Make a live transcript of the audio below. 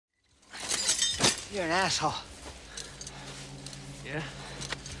You're an asshole. Yeah?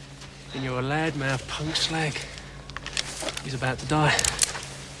 And you're a loudmouth punk slag. He's about to die.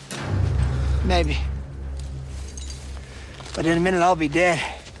 Maybe. But in a minute, I'll be dead.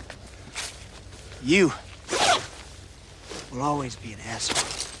 You will always be an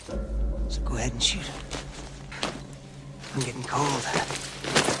asshole. So go ahead and shoot. I'm getting cold.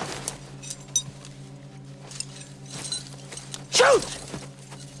 Shoot!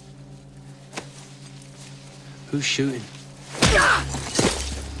 Who's shooting?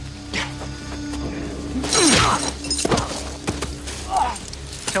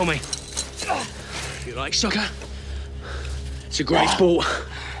 Tell me. You like soccer? It's a great sport.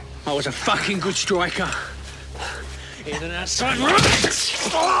 I was a fucking good striker. In and outside.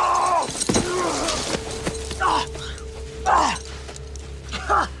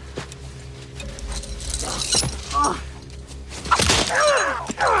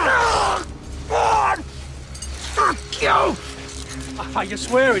 Fuck you! Oh, you're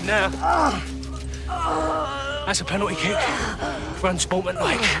swearing now. That's a penalty kick. Run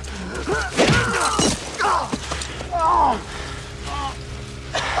sportsmanlike.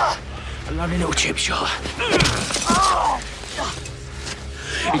 A lovely little chip shot.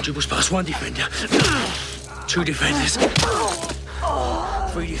 He dribbles past one defender, two defenders,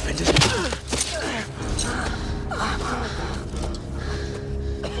 three defenders.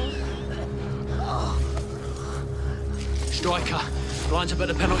 Striker lines up at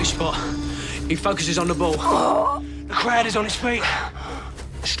the penalty spot. He focuses on the ball. The crowd is on his feet.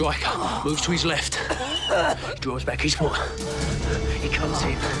 Striker moves to his left. He draws back his foot. He comes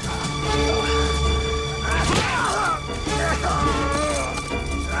in.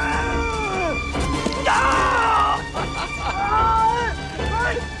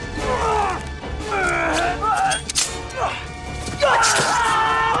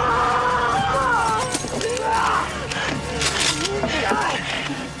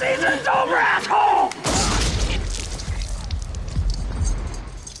 Season's over, asshole!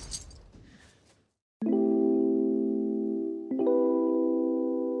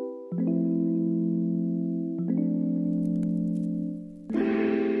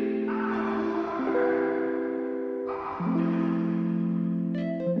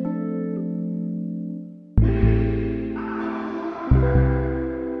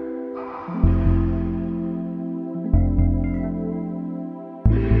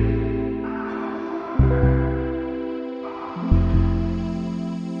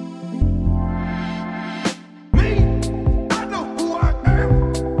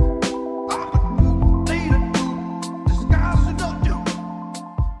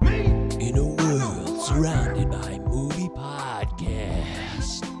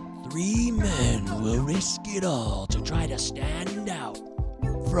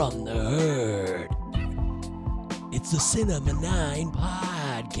 The Cinema 9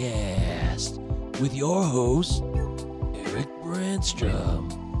 Podcast with your hosts, Eric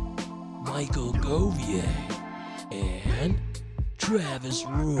Brandstrom, Michael Govier, and Travis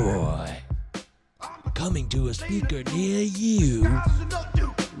Roy. Coming to a speaker near you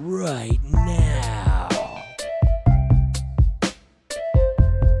right now.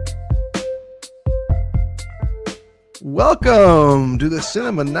 Welcome to the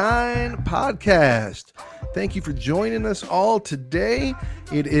Cinema 9 Podcast. Thank you for joining us all today.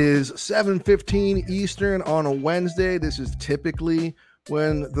 It is 7:15 Eastern on a Wednesday. This is typically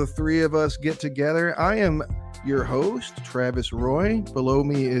when the three of us get together. I am your host, Travis Roy. Below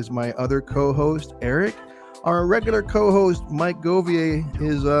me is my other co-host, Eric. Our regular co-host, Mike Govier,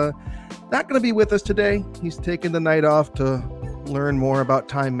 is not going to be with us today. He's taking the night off to learn more about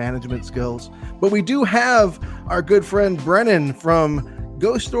time management skills. But we do have our good friend Brennan from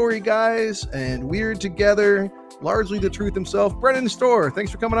Ghost Story Guys and Weird Together, largely the truth himself, Brennan Storr.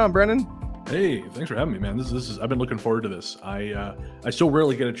 Thanks for coming on, Brennan. Hey, thanks for having me, man. This is I've been looking forward to this. I so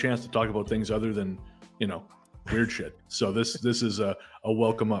rarely get a chance to talk about things other than, weird shit. So this is a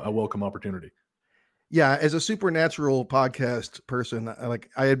welcome opportunity. Yeah, as a supernatural podcast person,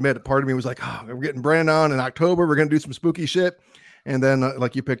 I admit, part of me was like, oh, we're getting Brennan on in October. We're going to do some spooky shit. And then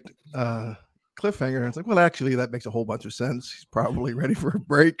you picked Cliffhanger, and it's like, well, actually, that makes a whole bunch of sense. He's probably ready for a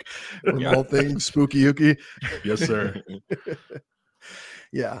break from all things spooky ooky. Yes, sir.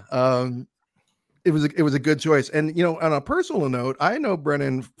 Yeah. It was a good choice. And, on a personal note, I know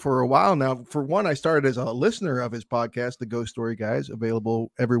Brennan for a while now. For one, I started as a listener of his podcast, The Ghost Story Guys,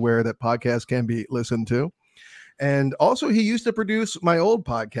 available everywhere that podcasts can be listened to. And also, he used to produce my old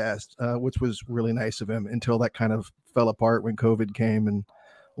podcast, which was really nice of him until that kind of fell apart when COVID came and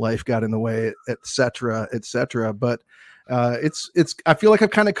life got in the way, et cetera, et cetera. But It's I feel like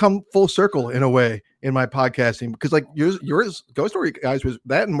I've kind of come full circle in a way in my podcasting, because like yours Ghost Story Guys was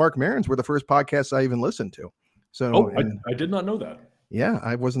that, and Mark Maron's were the first podcasts I even listened to. So I did not know that. yeah,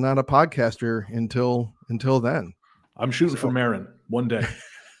 I was not a podcaster until then. I'm shooting for Maron one day.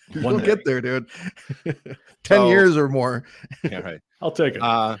 We'll get there, dude. 10 years or more. Yeah, right. I'll take it.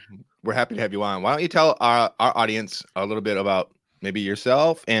 We're happy to have you on. Why don't you tell our audience a little bit about maybe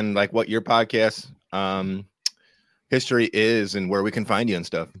yourself and like what your podcast history is and where we can find you and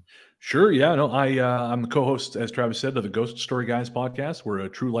stuff. Sure. Yeah. No, I'm the co-host, as Travis said, of the Ghost Story Guys podcast. We're a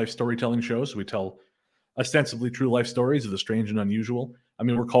true life storytelling show. So we tell ostensibly true life stories of the strange and unusual. I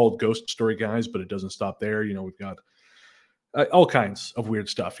mean, we're called Ghost Story Guys, but it doesn't stop there. You know, we've got all kinds of weird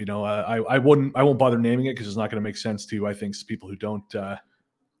stuff. You know, I won't bother naming it because it's not going to make sense to, I think, people who don't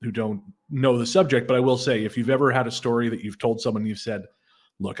know the subject. But I will say, if you've ever had a story that you've told someone, you've said,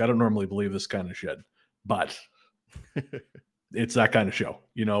 "Look, I don't normally believe this kind of shit, but it's that kind of show."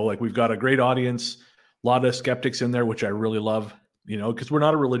 You know, like we've got a great audience, a lot of skeptics in there, which I really love. You know, because we're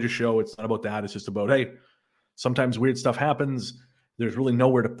not a religious show. It's not about that. It's just about, hey, sometimes weird stuff happens. There's really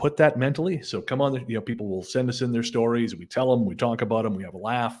nowhere to put that mentally. So come on, you know, people will send us in their stories. We tell them, we talk about them, we have a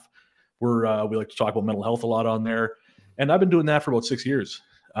laugh. We like to talk about mental health a lot on there. And I've been doing that for about 6 years.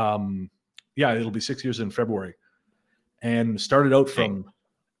 Yeah, it'll be 6 years in February. And started out from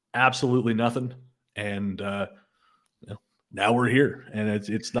absolutely nothing. And you know, now we're here. And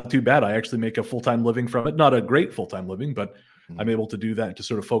it's not too bad. I actually make a full-time living from it. Not a great full-time living, but I'm able to do that, to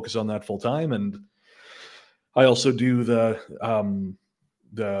sort of focus on that full-time. And I also do the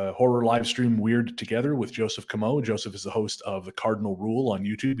horror live stream Weird Together with Joseph Camo. Joseph is the host of The Cardinal Rule on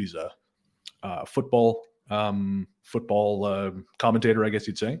YouTube. He's a football commentator, I guess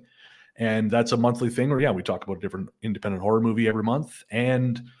you'd say. And that's a monthly thing where, yeah, we talk about a different independent horror movie every month,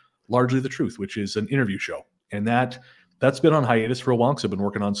 and Largely the Truth, which is an interview show. And that's been on hiatus for a while because I've been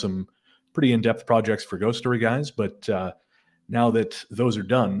working on some pretty in-depth projects for Ghost Story Guys. But now that those are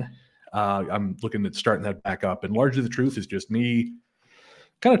done, I'm looking at starting that back up. And Largely the Truth is just me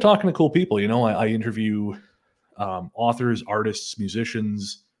kind of talking to cool people. You know, I interview authors, artists,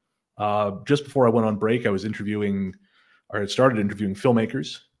 musicians. Just before I went on break, I was interviewing, or I started interviewing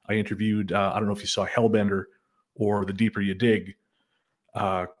filmmakers. I interviewed, I don't know if you saw Hellbender or The Deeper You Dig,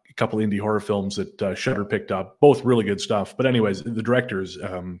 a couple indie horror films that Shudder picked up, both really good stuff. But anyways, the directors,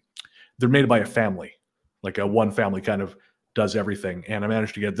 they're made by a family, like a one family kind of does everything. And I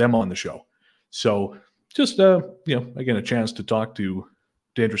managed to get them on the show. So just, you know, again, a chance to talk to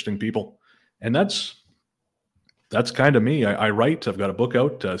interesting people. And that's kind of me. I write. I've got a book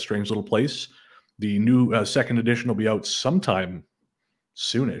out, Strange Little Place. The new second edition will be out sometime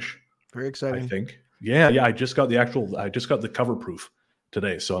soonish. Very exciting. I think. Yeah. I just got the cover proof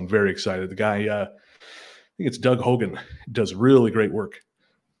today, so I'm very excited. The guy, I think it's Doug Hogan, does really great work.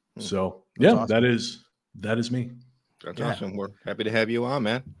 So yeah, awesome. That is me. That's awesome. We're happy to have you on,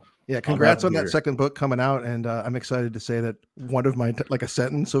 man. Yeah, congrats on that second book coming out, and I'm excited to say that one of my like a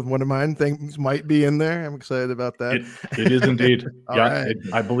sentence of one of mine things might be in there. I'm excited about that. It is indeed. Yeah, right.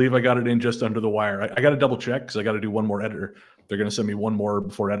 I believe I got it in just under the wire. I got to double check because I got to do one more editor. They're going to send me one more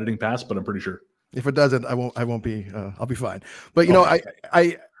before editing pass, but I'm pretty sure. If it doesn't, I won't be. I'll be fine. But you know,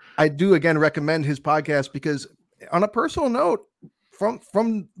 I do again recommend his podcast because, on a personal note,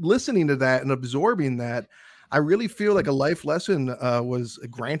 from listening to that and absorbing that, I really feel like a life lesson was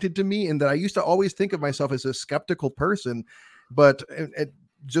granted to me, in that I used to always think of myself as a skeptical person, but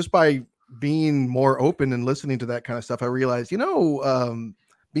just by being more open and listening to that kind of stuff, I realized, you know,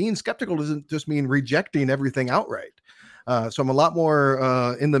 being skeptical doesn't just mean rejecting everything outright. So I'm a lot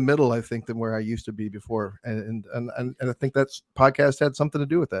more in the middle, I think, than where I used to be before, and I think that's podcast had something to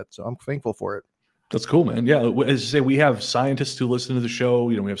do with that. So I'm thankful for it. That's cool, man. Yeah, as you say, we have scientists who listen to the show.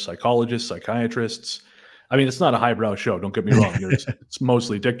 You know, we have psychologists, psychiatrists. I mean, it's not a highbrow show. Don't get me wrong. It's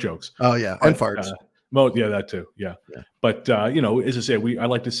mostly dick jokes. Oh yeah, and farts. Yeah, that too. Yeah. But you know, as I say, I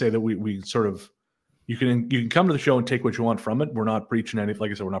like to say that we sort of, you can come to the show and take what you want from it. We're not preaching anything.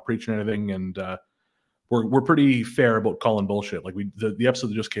 Like I said, we're not preaching anything, and we're pretty fair about calling bullshit. Like the episode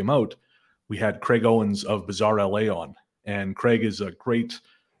that just came out, we had Craig Owens of Bizarre LA on, and Craig is a great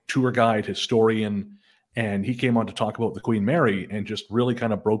tour guide, historian, and he came on to talk about the Queen Mary and just really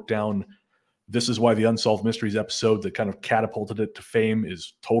kind of broke down. This is why the Unsolved Mysteries episode that kind of catapulted it to fame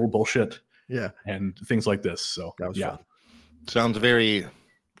is total bullshit. Yeah. And things like this. So yeah. Fun. Sounds very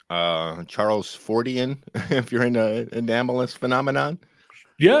Charles Fordian, if you're in an anomalous phenomenon.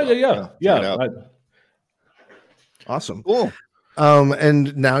 Yeah. Awesome. Cool.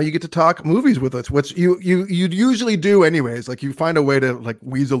 And now you get to talk movies with us, which you usually do anyways. Like you find a way to like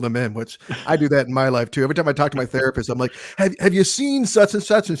weasel them in, which I do that in my life too. Every time I talk to my therapist, I'm like, have you seen such and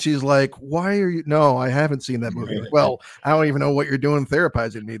such? And she's like, why are you? No, I haven't seen that movie. Like, well, I don't even know what you're doing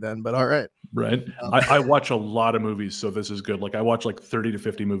therapizing me then, but all right. Right. I watch a lot of movies, so this is good. Like I watch like 30 to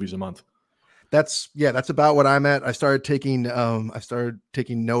 50 movies a month. That's about what I'm at. I started taking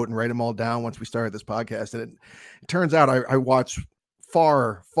note and write them all down once we started this podcast. And it turns out I watch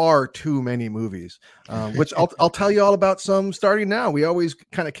far too many movies, which I'll tell you all about some starting now. We always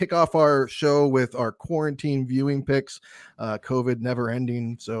kind of kick off our show with our quarantine viewing picks, COVID never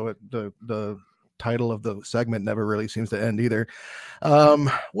ending. So the title of the segment never really seems to end either.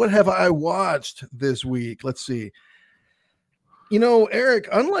 What have I watched this week? Let's see. You know, Eric,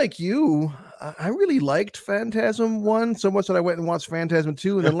 unlike you, I really liked Phantasm 1 so much that I went and watched Phantasm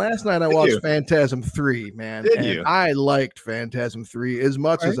 2. And then last night I watched Phantasm 3, man. I liked Phantasm 3 as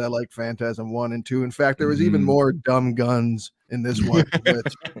much as I liked Phantasm 1 and 2. In fact, there was even more dumb guns in this one,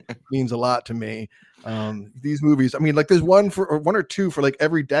 which means a lot to me. These movies, I mean, like there's one or two for like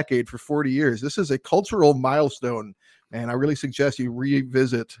every decade for 40 years. This is a cultural milestone, and I really suggest you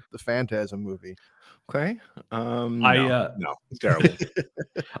revisit the Phantasm movie. Okay. No, it's terrible.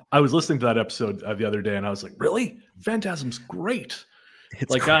 I was listening to that episode the other day, and I was like, "Really? Phantasm's great."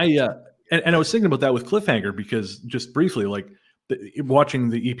 It's like great. And I was thinking about that with Cliffhanger because just briefly, like watching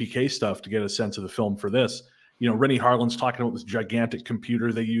the EPK stuff to get a sense of the film for this. You know, Rennie Harlin's talking about this gigantic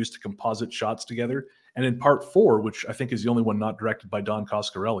computer they use to composite shots together, and in Part 4, which I think is the only one not directed by Don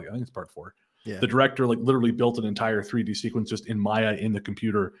Coscarelli, I think it's Part 4. Yeah. The director like literally built an entire 3D sequence just in Maya in the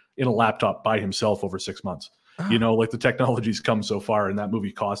computer in a laptop by himself over 6 months. You know, like the technology's come so far, and that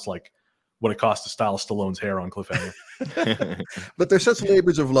movie costs like what it cost to style Stallone's hair on Cliffhanger. But they're such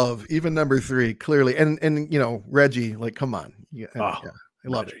labors of love. Even number 3, clearly, and you know, Reggie, like, come on, I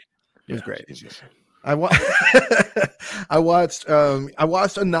love it. It was great. Jesus. I watched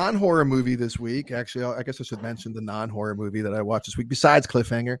a non-horror movie this week. Actually, I guess I should mention the non-horror movie that I watched this week besides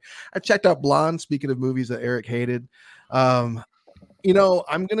Cliffhanger. I checked out Blonde. Speaking of movies that Eric hated, you know,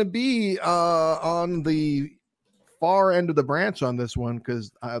 I'm gonna be on the far end of the branch on this one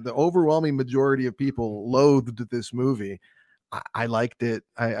because the overwhelming majority of people loathed this movie. I liked it.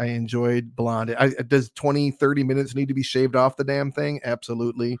 I enjoyed Blonde. Does 20-30 minutes need to be shaved off the damn thing?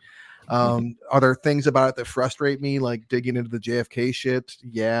 Absolutely. Are there things about it that frustrate me, like digging into the JFK shit?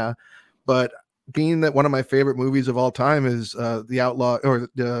 Yeah, but being that one of my favorite movies of all time is the outlaw or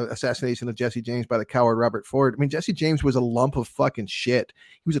the assassination of Jesse James by the coward Robert Ford. I mean, Jesse James was a lump of fucking shit.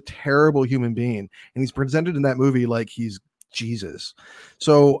 He was a terrible human being, and he's presented in that movie like he's Jesus.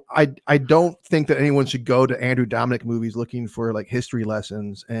 So I don't think that anyone should go to Andrew Dominik movies looking for like history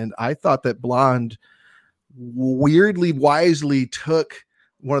lessons. And I thought that Blonde weirdly wisely took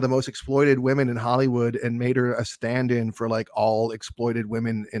one of the most exploited women in Hollywood and made her a stand-in for like all exploited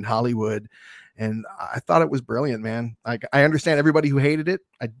women in Hollywood. And I thought it was brilliant, man. I understand everybody who hated it.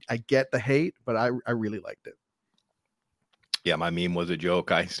 I get the hate, but I really liked it. Yeah, my meme was a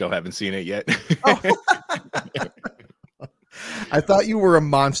joke. I still haven't seen it yet. I thought you were a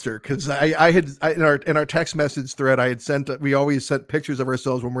monster because I had in our text message thread I had sent. We always sent pictures of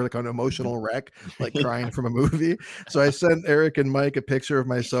ourselves when we're like on an emotional wreck, like crying from a movie. So I sent Eric and Mike a picture of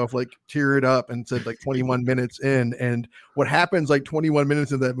myself like teared up and said like 21 minutes in. And what happens like 21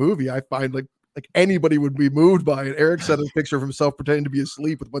 minutes in that movie, I find like anybody would be moved by it. Eric sent a picture of himself pretending to be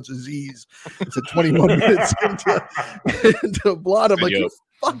asleep with a bunch of Z's. It's a 21 minutes into Blonde. I'm like, you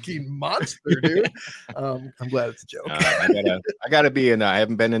fucking monster, dude. I'm glad it's a joke. I gotta be in. I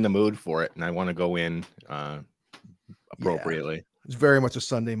haven't been in the mood for it, and I want to go in appropriately. Yeah. It's very much a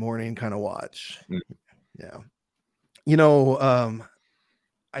Sunday morning kind of watch. Yeah, you know,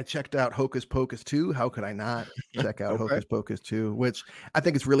 I checked out Hocus Pocus 2. How could I not check out Hocus Pocus 2? Which I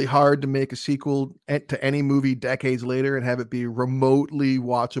think it's really hard to make a sequel to any movie decades later and have it be remotely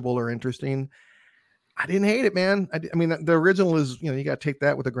watchable or interesting. I didn't hate it, man. I mean, the original is, you know, you got to take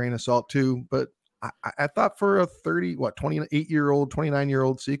that with a grain of salt too. But I thought for a 28-year-old,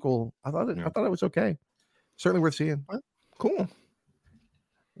 29-year-old sequel, I thought it was okay. Certainly worth seeing. Cool.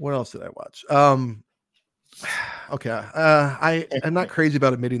 What else did I watch? Okay. I'm not crazy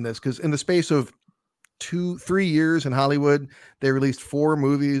about admitting this because in the space of 2-3 years in Hollywood, they released 4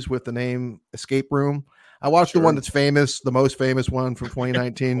 movies with the name Escape Room. I watched the one that's famous, the most famous one from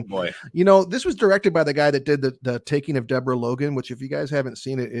 2019. Oh boy. You know, this was directed by the guy that did the Taking of Deborah Logan, which if you guys haven't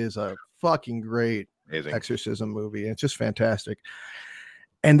seen it is a fucking great exorcism movie. It's just fantastic.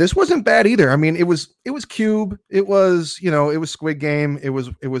 And this wasn't bad either. I mean, it was Cube. It was, it was Squid Game. It was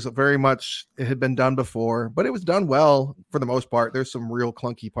very much, it had been done before, but it was done well for the most part. There's some real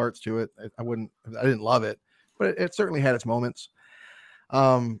clunky parts to it. I didn't love it, but it certainly had its moments.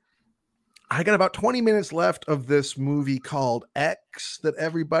 I got about 20 minutes left of this movie called X that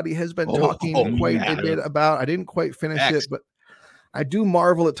everybody has been talking quite a bit about. I didn't quite finish it, but I do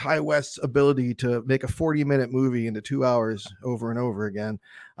marvel at Ty West's ability to make a 40-minute movie into 2 hours over and over again.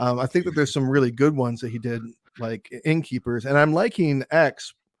 I think that there's some really good ones that he did, like Innkeepers, and I'm liking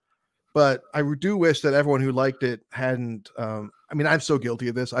X, but I do wish that everyone who liked it hadn't. I mean, I'm so guilty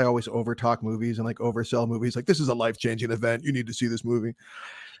of this. I always overtalk movies and like oversell movies. Like, this is a life-changing event. You need to see this movie.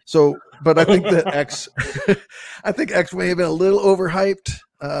 So, but I think that X may have been a little overhyped.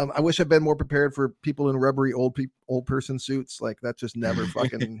 I wish I'd been more prepared for people in rubbery old person suits. Like, that just never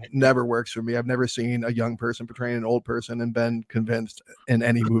never works for me. I've never seen a young person portraying an old person and been convinced in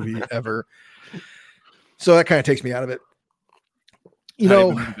any movie ever. So that kind of takes me out of it.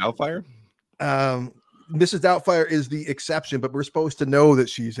 Doubtfire. Mrs. Doubtfire is the exception, but we're supposed to know that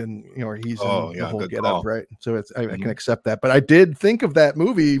she's in, or he's in the whole Get Up, right? So I can accept that. But I did think of that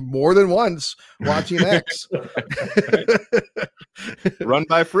movie more than once watching X. Run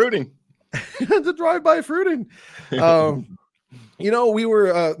by fruiting. The drive-by fruiting. We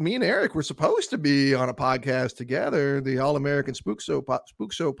were me and Eric were supposed to be on a podcast together, the All American Spook Show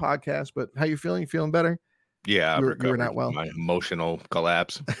podcast. But how you feeling? You feeling better? Yeah, you were not well. My emotional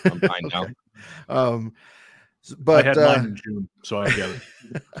collapse. I'm fine now. But I had mine in June, so I get it.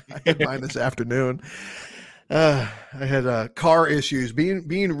 I had mine this afternoon. I had car issues.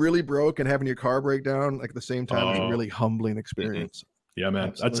 Being really broke and having your car break down like at the same time was a really humbling experience. Yeah, man.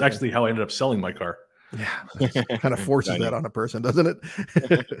 Absolutely. That's actually how I ended up selling my car. Yeah, kind of forces that on a person, doesn't it?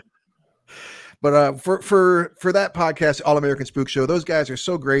 But for that podcast, All American Spook Show, those guys are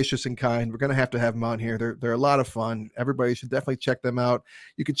so gracious and kind. We're going to have them on here. They're a lot of fun. Everybody should definitely check them out.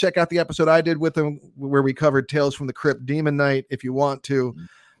 You can check out the episode I did with them where we covered Tales from the Crypt Demon Knight if you want to.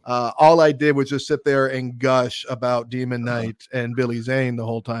 All I did was just sit there and gush about Demon Knight and Billy Zane the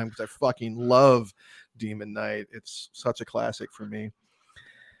whole time because I fucking love Demon Knight. It's such a classic for me.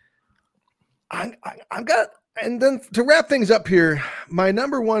 And then to wrap things up here, my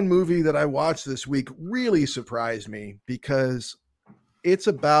number one movie that I watched this week really surprised me because it's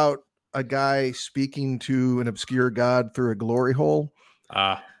about a guy speaking to an obscure god through a glory hole.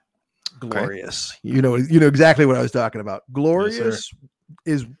 Glorious. Okay. You know exactly what I was talking about. Glorious.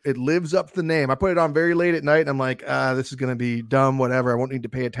 Yes, it lives up to the name. I put it on very late at night and I'm like, this is going to be dumb, whatever. I won't need to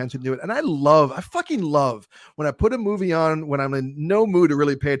pay attention to it. And I fucking love when I put a movie on when I'm in no mood to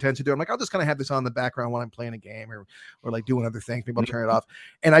really pay attention to it. I'm like, I'll just kind of have this on in the background while I'm playing a game or like doing other things. Maybe I'll turn it off.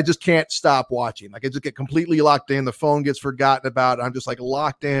 And I just can't stop watching. Like I just get completely locked in. The phone gets forgotten about. I'm just like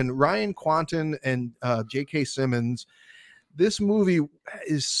locked in. Ryan Quanten and J.K. Simmons. This movie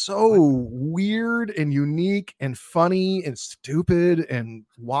is so weird and unique and funny and stupid and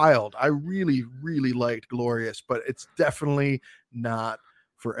wild. I really, really liked Glorious, but it's definitely not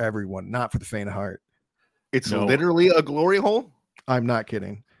for everyone, not for the faint of heart. It's literally a glory hole? I'm not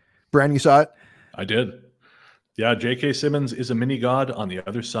kidding. Brian, you saw it? I did. Yeah, J.K. Simmons is a mini god on the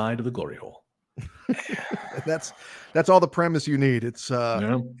other side of the glory hole. That's all the premise you need. It's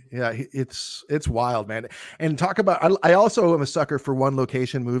it's wild, man. And talk about I also am a sucker for one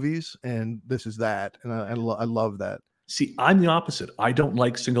location movies, and this is that, and I love that. See, I'm the opposite. I don't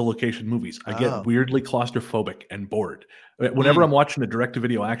like single location movies. I get weirdly claustrophobic and bored. Whenever I'm watching a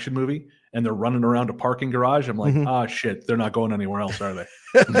direct-to-video action movie and they're running around a parking garage, I'm like, shit, they're not going anywhere else, are they?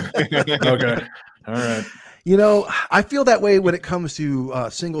 Okay, all right. I feel that way when it comes to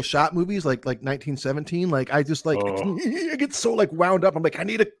single shot movies like 1917. Like I just I get so like wound up. I'm like, I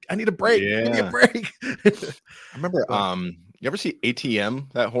need a break. Yeah. Give me a break. I remember you ever see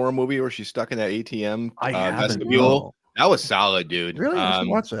ATM, that horror movie where she's stuck in that ATM vestibule? That was solid, dude. Really? I should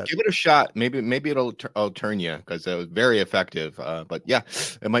watch that. Give it a shot. Maybe it'll turn you because it was very effective. But yeah,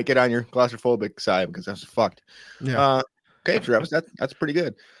 it might get on your claustrophobic side because that's fucked. Yeah. Okay, Travis, that's pretty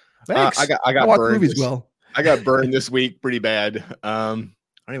good. Thanks. I got burned. Movies well. I got burned this week pretty bad. I don't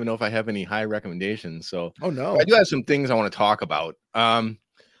even know if I have any high recommendations. So I do have some things I want to talk about.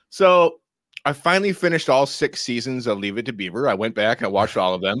 So I finally finished all 6 seasons of Leave It to Beaver. I went back and I watched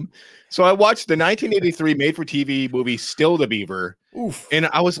all of them. So I watched the 1983 made-for-TV movie Still the Beaver. Oof. And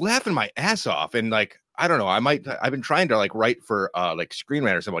I was laughing my ass off. And like, I don't know, I've been trying to like write for like Screen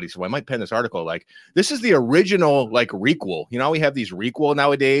Rant or somebody, so I might pen this article. Like, this is the original like requel. We have these requel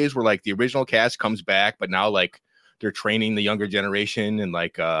nowadays where like the original cast comes back, but now like they're training the younger generation and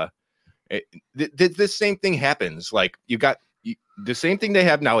like this same thing happens. Like you got the same thing they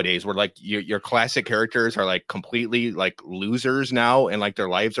have nowadays, where like your classic characters are like completely like losers now, and like their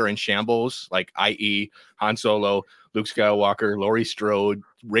lives are in shambles, like i.e. Han Solo, Luke Skywalker, Laurie Strode,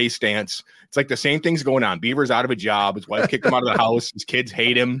 Ray Stantz. It's like the same thing's going on. Beaver's out of a job. His wife kicked him out of the house. His kids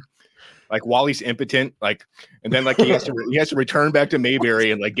hate him. Like Wally's impotent. Like, and then like he has to return back to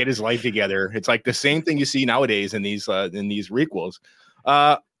Mayberry and like get his life together. It's like the same thing you see nowadays in these requels.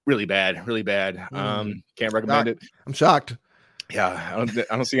 Really bad. Can't recommend it. I'm shocked. Yeah,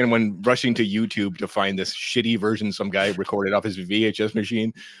 I don't see anyone rushing to YouTube to find this shitty version some guy recorded off his VHS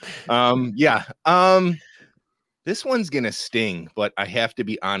machine. This one's gonna sting, but I have to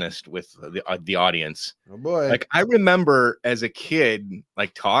be honest with the audience. Oh boy! Like I remember as a kid,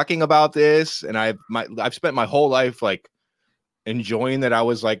 like talking about this, and I've spent my whole life like enjoying that I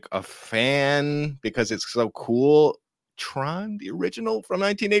was like a fan because it's so cool. Tron, the original from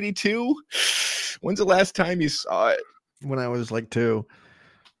 1982. When's the last time you saw it? When I was like 2.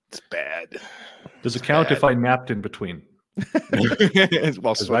 It's bad. Does it count if I napped in between?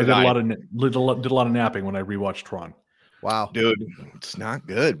 Well, so I did a lot of napping when I rewatched Tron. Wow, dude, it's not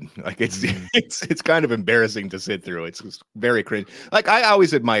good. Like it's kind of embarrassing to sit through. It's very cringe. Like I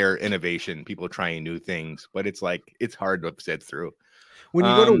always admire innovation, people trying new things, but it's like it's hard to sit through. When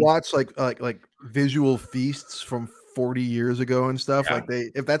you go to watch like visual feasts from 40 years ago and stuff, yeah. like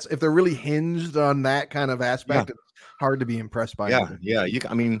if they're really hinged on that kind of aspect, it's hard to be impressed by. Yeah.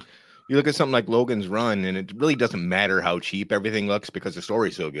 You look at something like Logan's Run, and it really doesn't matter how cheap everything looks because the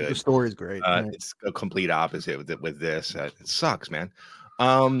story's so good. The story's great. Right? It's a complete opposite with this. It sucks, man.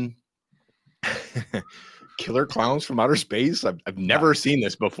 Killer Clowns from Outer Space. I've never seen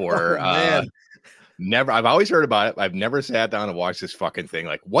this before. Oh, man. Never. I've always heard about it. I've never sat down and watched this fucking thing.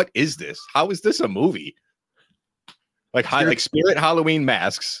 Like, what is this? How is this a movie? Like Spirit Halloween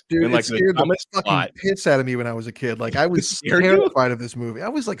masks. Dude, and like it scared the fucking plot. piss out of me when I was a kid. Like I was terrified of this movie. I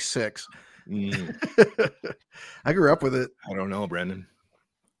was like 6. I grew up with it. I don't know, Brendan.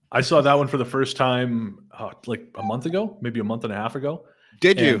 I saw that one for the first time like a month ago, maybe a month and a half ago.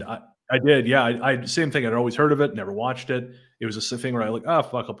 Did you? I did. Yeah. I same thing. I'd always heard of it, never watched it. It was a thing where I like,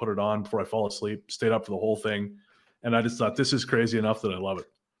 fuck, I'll put it on before I fall asleep. Stayed up for the whole thing, and I just thought this is crazy enough that I love it.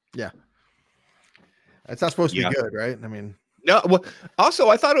 Yeah. It's not supposed to be good, right? I mean, no. Well, also,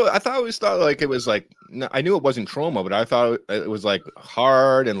 I always thought like it was like I knew it wasn't trauma, but I thought it was like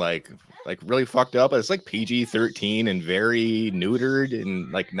hard and like really fucked up. But it's like PG-13 and very neutered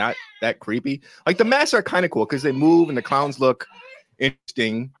and like not that creepy. Like the masks are kind of cool because they move and the clowns look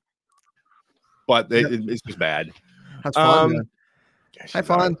interesting, but it's just bad. That's fun. Have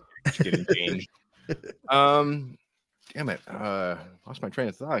fun. Getting changed. Damn it. Lost my train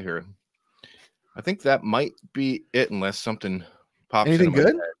of thought here. I think that might be it, unless something pops. Anything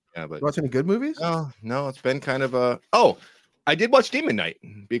good? Yeah, but watch any good movies? No, it's been kind of a. Oh, I did watch Demon Knight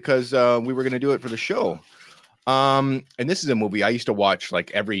because we were going to do it for the show. And this is a movie I used to watch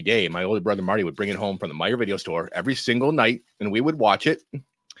like every day. My older brother Marty would bring it home from the Meyer video store every single night, and we would watch it.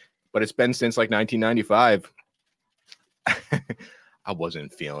 But it's been since like 1995. I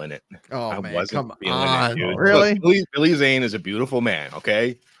wasn't feeling it. Oh, man, wasn't feeling it, dude. Really? Look, Billy Zane is a beautiful man.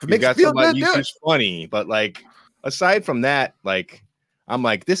 Okay, he's got somebody. He's funny, but like aside from that, like I'm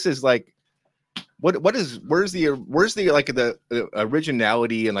like, this is like, where's the like the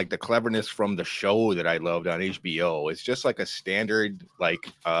originality and like the cleverness from the show that I loved on HBO? It's just like a standard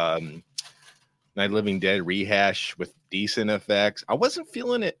like Night of the Living Dead rehash with decent effects. I wasn't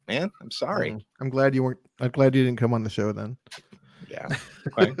feeling it, man. I'm sorry. I'm glad you didn't come on the show then. Yeah.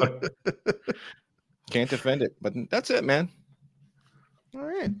 Okay. Can't defend it, but that's it, man. All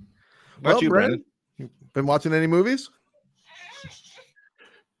right. What about you, Brandon? Been watching any movies?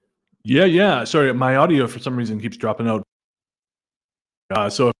 Yeah. Sorry, my audio for some reason keeps dropping out.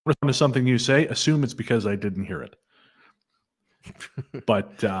 So if I respond to something you say, assume it's because I didn't hear it.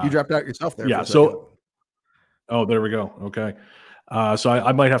 But you dropped out yourself there. Yeah. Oh, there we go. Okay. So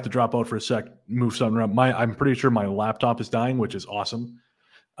I might have to drop out for a sec, move something around. I'm pretty sure my laptop is dying, which is awesome.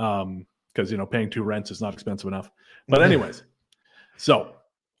 Because paying 2 rents is not expensive enough. But anyways, so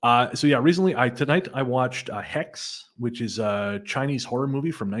yeah, recently tonight I watched Hex, which is a Chinese horror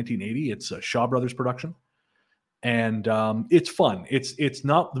movie from 1980. It's a Shaw Brothers production, and it's fun. It's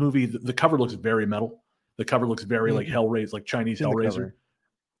not the movie. The cover looks very metal. The cover looks very like Hellraiser, like Chinese Hellraiser.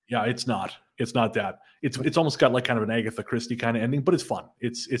 Yeah, it's not that. It's almost got like kind of an Agatha Christie kind of ending, but it's fun.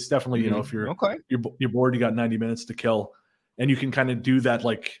 It's definitely, if you're bored, you got 90 minutes to kill, and you can kind of do that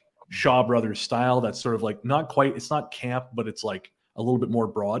like Shaw Brothers style. That's sort of like it's not camp, but it's like a little bit more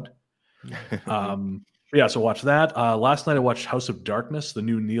broad. Yeah, so watch that. Last night I watched House of Darkness, the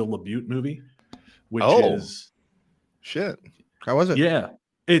new Neil LaBute movie, which is Shit. How was it? Yeah,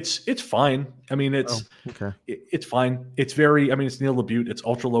 it's fine. I mean, it's Okay. it's fine. It's very. I mean, it's Neil LaBute. It's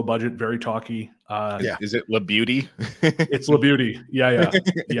ultra low budget, very talky. Yeah. Is it La Beauty? It's LaBeauty. Yeah.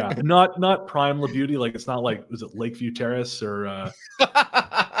 Not prime LaBeauty. Like it's not like, was it Lakeview Terrace or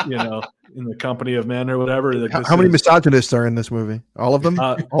In the Company of Men or whatever. Like, How many misogynists are in this movie? All of them?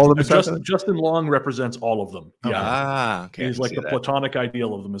 All of them? Justin Long represents all of them. Yeah. Ah, okay. He's like the platonic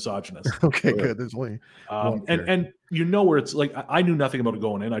ideal of the misogynist. Okay, good. There's only and where it's like, I knew nothing about it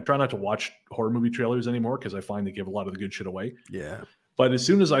going in. I try not to watch horror movie trailers anymore because I find they give a lot of the good shit away. Yeah. But as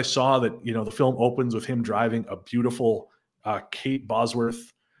soon as I saw that, the film opens with him driving a beautiful Kate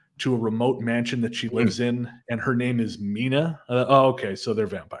Bosworth to a remote mansion that she lives in, and her name is Mina. Okay, so they're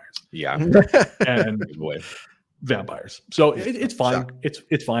vampires. Yeah. And vampires. So it's fine.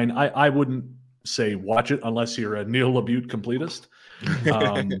 It's fine. I wouldn't say watch it unless you're a Neil LaBute completist.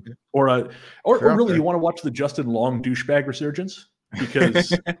 Or really you want to watch the Justin Long douchebag resurgence,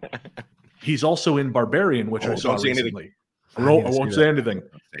 because he's also in Barbarian, which I saw recently. I won't say anything,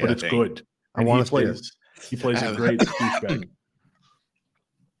 but it's good. I want to he plays a great douchebag.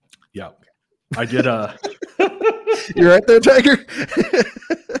 Yeah. I did You're right there, Tiger.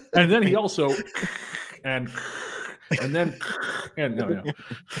 and then he also and no,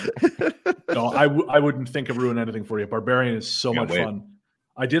 I wouldn't think of ruining anything for you. Barbarian is so much fun.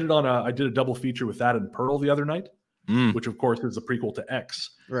 I did a double feature with that and Pearl the other night, which of course is a prequel to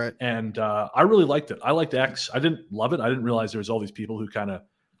X. Right. And I really liked it. I liked X. I didn't love it. I didn't realize there was all these people who kind of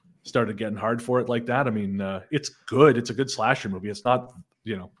started getting hard for it like that. I mean, it's good. It's a good slasher movie. It's not,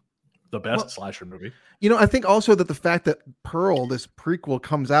 the best slasher movie. I think also that the fact that Pearl, this prequel,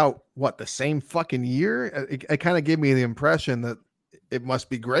 comes out the same fucking year, it kind of gave me the impression that it must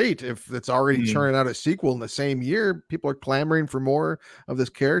be great if it's already churning out a sequel in the same year. People are clamoring for more of this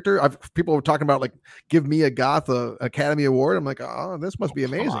character. People were talking about like, give Mia Goth a Academy Award. I'm like, oh, this must be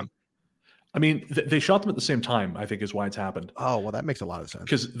amazing. I mean, they shot them at the same time, I think is why it's happened. Oh, well, that makes a lot of sense.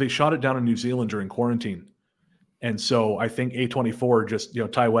 Because they shot it down in New Zealand during quarantine. And so I think A24 just,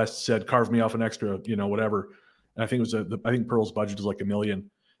 Ty West said, carve me off an extra, whatever. And I think it was I think Pearl's budget is like $1 million.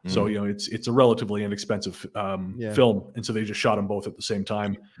 So, it's a relatively inexpensive film. And so they just shot them both at the same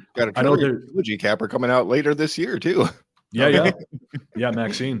time. Got a trilogy capper coming out later this year too. Yeah.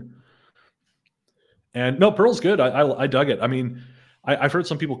 Maxine. And no, Pearl's good. I dug it. I mean, I've heard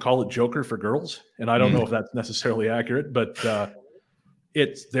some people call it Joker for girls, and I don't know if that's necessarily accurate, but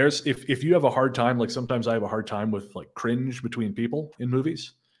if you have a hard time, like sometimes I have a hard time with like cringe between people in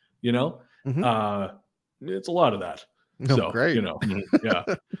movies, it's a lot of that. Oh, so great. Yeah.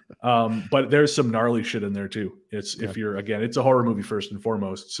 But there's some gnarly shit in there too. It's a horror movie first and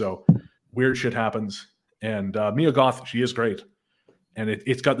foremost. So weird shit happens. And Mia Goth, she is great. And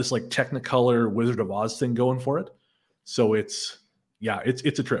it's got this like Technicolor Wizard of Oz thing going for it. So it's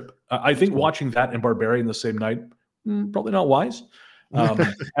a trip. I think watching that and Barbarian the same night, probably not wise.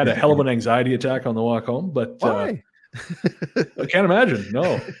 Had a hell of an anxiety attack on the walk home, but why? I can't imagine.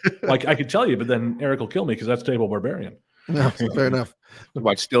 No, like I could tell you, but then Eric will kill me because that's Table Barbarian. No, fair enough.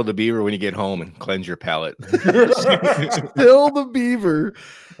 Watch Still the Beaver when you get home and cleanse your palate. Still the Beaver.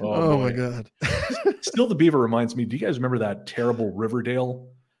 Oh my God. Still the Beaver reminds me. Do you guys remember that terrible Riverdale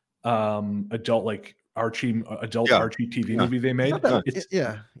adult Archie TV movie they made?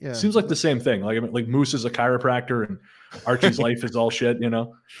 Yeah. Seems like the same thing. Like Moose is a chiropractor and Archie's life is all shit, Yeah.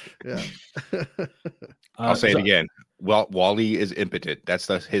 I'll say it again. Well, Wally is impotent. That's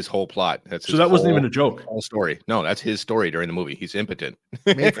his whole plot. Wasn't even a joke. Whole story. No, that's his story during the movie. He's impotent.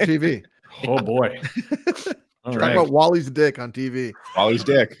 Made for TV. Oh boy. Talk about Wally's dick on TV. Wally's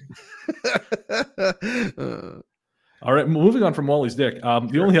dick. All right, moving on from Wally's dick.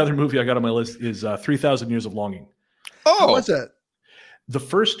 The only other movie I got on my list is 3,000 Years of Longing. Oh, what's that? The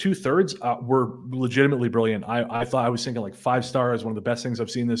first 2/3 were legitimately brilliant. I thought, I was thinking like 5 stars, one of the best things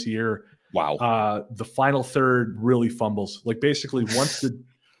I've seen this year. Wow. The final third really fumbles. Like basically once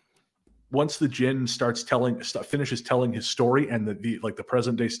the Jinn finishes telling his story and the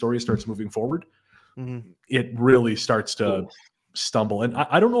present day story starts moving forward, it really starts to stumble. And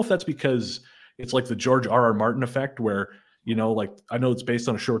I don't know if that's because it's like the George R.R. Martin effect where, I know it's based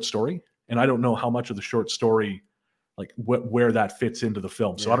on a short story and I don't know how much of the short story, like where that fits into the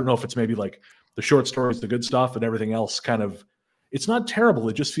film. So I don't know if it's maybe like the short story is the good stuff and everything else kind of, it's not terrible.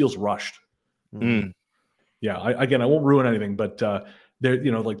 It just feels rushed. Yeah. I won't ruin anything, but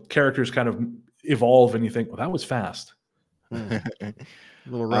there, like characters kind of evolve and you think, well, that was fast. A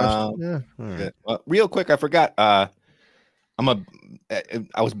little rushed. Right. Real quick, I forgot. I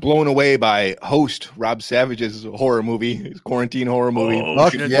was blown away by Host, Rob Savage's horror movie, his quarantine horror movie.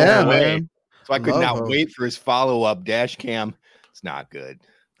 Oh, yeah, man. So I could Love not Host. wait for his follow-up Dash Cam. It's not good.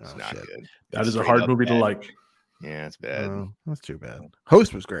 It's Oh, not shit. good. That It's is a straight hard up movie to bad. like. Yeah, it's bad. Oh, that's too bad.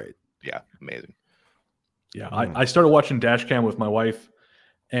 Host was great. Yeah, amazing. Yeah, Mm. I started watching Dashcam with my wife,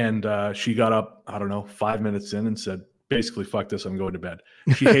 and she got up, I don't know, 5 minutes in and said, basically, fuck this, I'm going to bed.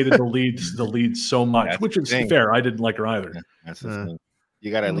 She hated the lead so much, That's which the is thing. fair. I didn't like her either. That's the Uh, thing. You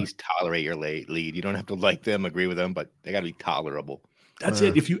got to at least tolerate your lead. You don't have to like them, agree with them, but they got to be tolerable. That's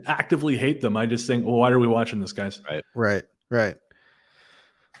it. If you actively hate them, I just think, well, why are we watching this, guys? Right. All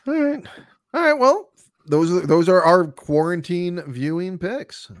right. Well, those are our quarantine viewing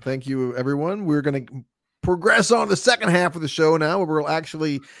picks. Thank you, everyone. We're going to progress on the second half of the show now, where we'll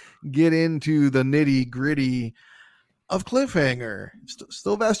actually get into the nitty gritty of Cliffhanger.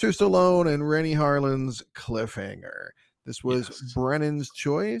 Sylvester Stallone and Rennie Harlin's Cliffhanger. This was Yes. Brennan's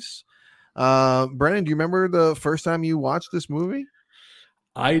choice. Brennan, do you remember the first time you watched this movie?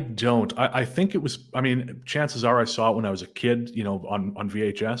 I don't. I think it was, I mean, chances are I saw it when I was a kid, on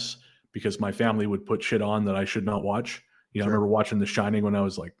VHS, because my family would put shit on that I should not watch. I remember watching The Shining when I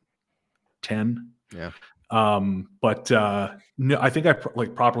was like 10. Yeah. But no, I think I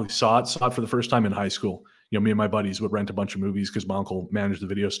properly saw it for the first time in high school. Me and my buddies would rent a bunch of movies because my uncle managed the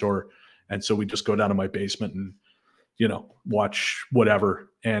video store. And so we'd just go down to my basement and, watch whatever.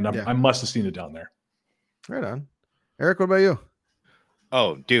 And I must have seen it down there. Right on. Eric, what about you?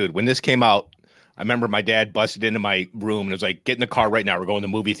 Oh, dude, when this came out, I remember my dad busted into my room and was like, get in the car right now. We're going to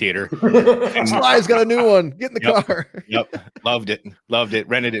the movie theater. Sly's got a new one. Get in the car. Yep. Loved it.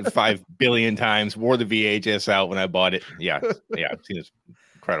 Rented it 5 billion times. Wore the VHS out when I bought it. Yeah. I've seen this.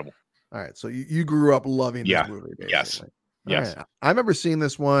 Incredible. All right. So you grew up loving this movie. Basically. Yes. All Yes. right. I remember seeing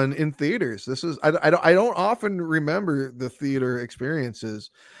this one in theaters. This is I don't often remember the theater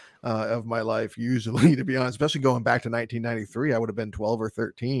experiences of my life, usually, to be honest, especially going back to 1993. I would have been 12 or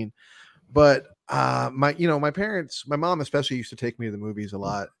 13. But my parents, my mom especially, used to take me to the movies a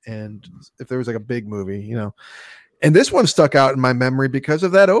lot. And if there was like a big movie, and this one stuck out in my memory because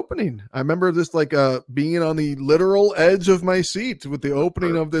of that opening. I remember this being on the literal edge of my seat with the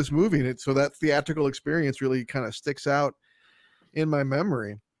opening of this movie. And so that theatrical experience really kind of sticks out in my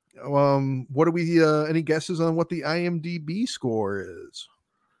memory. What do we any guesses on what the IMDb score is?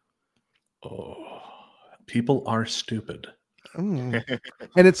 Oh, people are stupid. And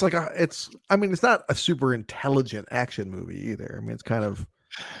it's it's not a super intelligent action movie either. I mean, it's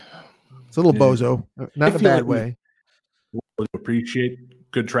a little bozo, not in a bad way. Really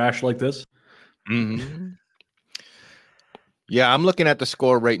appreciate good trash like this. Mm-hmm. Yeah, I'm looking at the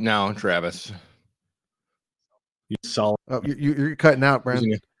score right now, Travis. You solid. Oh, you're cutting out, Brent.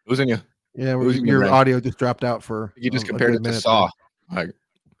 Losing you. Yeah, Losing you, your Brent. audio just dropped out for. You just a compared good it to minute Saw. Like,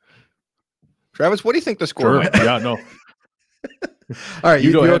 Travis, what do you think the score Sure. might be? Yeah, no. All right,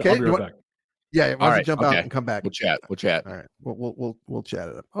 You go ahead. okay? I'll be right back. Yeah, why All don't you right, jump out and come back? We'll chat. All right, we'll chat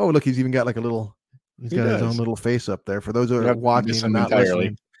it up. Oh, look, he's even got like a little. He's got his own little face up there. For those who are watching and not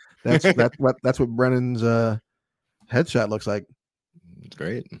listening, that's what Brennan's headshot looks like. It's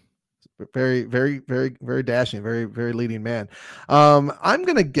great. Very, very, very, very dashing, very, very leading man. I'm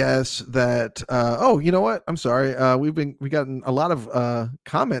gonna guess that. Oh, you know what? I'm sorry. We gotten a lot of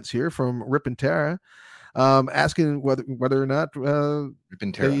comments here from Rip and Tara, asking whether or not Rip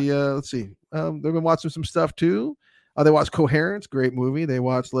and Tara. they let's see. They've been watching some stuff too. They watched Coherence, great movie. They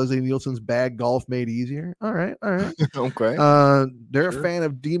watched Leslie Nielsen's Bad Golf Made Easier. All right. Okay. They're a fan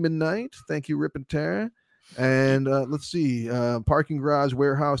of Demon Knight. Thank you, Rip and Tara. And let's see. Parking Garage,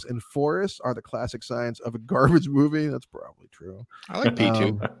 Warehouse, and Forest are the classic signs of a garbage movie. That's probably true. I like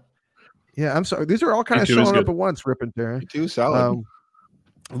P2. Yeah, I'm sorry. These are all kind of P2 is showing up good. at once, Rip and Tara. P2 solid.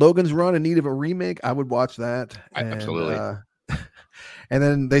 Logan's Run in need of a remake. I would watch that. Absolutely. And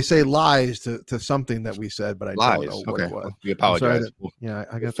then they say lies to something that we said, but I don't know what it was. We apologize. Yeah,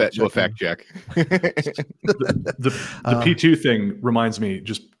 I got We'll fact check. The P2 thing reminds me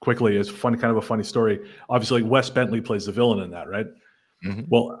just quickly. It's kind of a funny story. Obviously, Wes Bentley plays the villain in that, right? Mhm.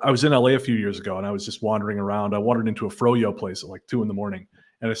 Well, I was in LA a few years ago, and I was just wandering around. I wandered into a froyo place at like 2 a.m,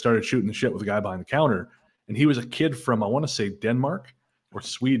 and I started shooting the shit with a guy behind the counter. And he was a kid from, I want to say, Denmark or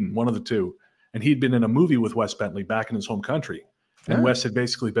Sweden, one of the two. And he'd been in a movie with Wes Bentley back in his home country. And Wes had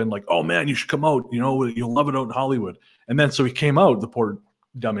basically been like, "Oh man, you should come out. You'll love it out in Hollywood." And then so he came out, the poor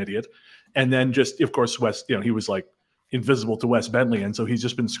dumb idiot. And then just, of course, Wes, he was like invisible to Wes Bentley, and so he's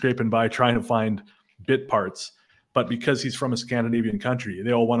just been scraping by trying to find bit parts. But because he's from a Scandinavian country,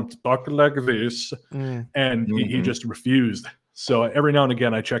 they all want him to talk like this, and he just refused. So every now and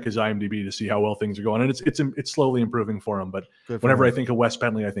again, I check his IMDb to see how well things are going, and it's slowly improving for him. But Good for whenever him. I think of Wes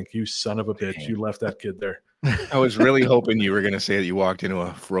Bentley, I think, you son of a bitch, you left that kid there. I was really hoping you were going to say that you walked into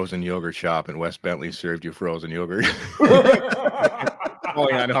a frozen yogurt shop and Wes Bentley served you frozen yogurt.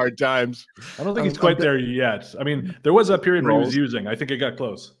 Going on hard times. I don't think he's quite there yet. I mean, there was a period where he was Rolls. using. I think it got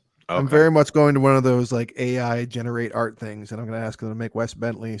close. I'm very much going to one of those like AI generate art things, and I'm going to ask them to make Wes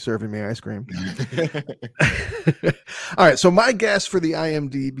Bentley serving me ice cream. All right, so my guess for the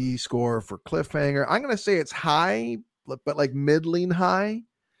IMDb score for Cliffhanger, I'm going to say it's high, but like middling high.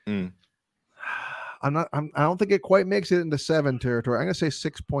 Mm. I don't think it quite makes it into 7 territory. I'm going to say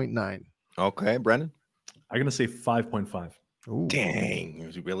 6.9. Okay, Brendan. I'm gonna say 5.5. Ooh. Dang, it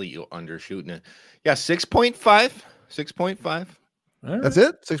was really undershooting it. Yeah, 6.5. 6.5. That's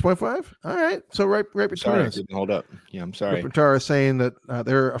it? 6.5? All right. So right between Sorry, it us. didn't hold up. Yeah, I'm sorry. Ripper is saying that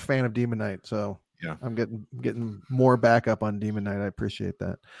they're a fan of Demon Knight, so Yeah. I'm getting more backup on Demon Knight. I appreciate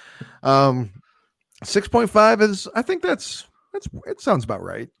that. 6.5 is, I think that's it sounds about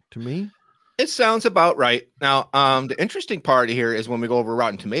right to me. It sounds about right. Now, the interesting part here is when we go over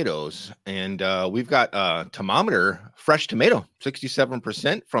Rotten Tomatoes, and we've got a thermometer, fresh tomato,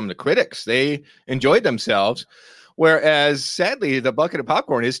 67% from the critics. They enjoyed themselves. Whereas, sadly, the bucket of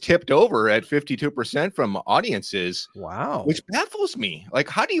popcorn is tipped over at 52% from audiences, Wow. which baffles me. Like,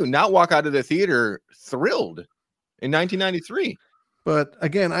 how do you not walk out of the theater thrilled in 1993? But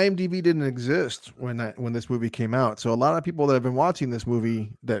again, IMDb didn't exist when this movie came out. So a lot of people that have been watching this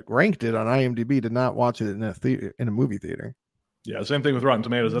movie that ranked it on IMDb did not watch it in a movie theater. Yeah, same thing with Rotten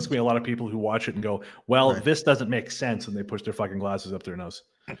Tomatoes. That's gonna be a lot of people who watch it and go, "Well, Right. this doesn't make sense," and they push their fucking glasses up their nose.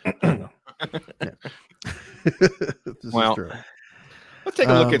 I don't know. This Well, is true. Let's take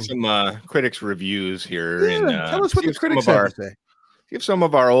a look at some critics' reviews here. Yeah, and tell us what see the if some critics of have our to say. see if some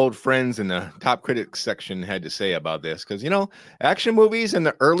of our old friends in the top critics section had to say about this. Because, action movies in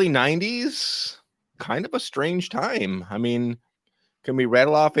the early 90s, kind of a strange time. I mean, can we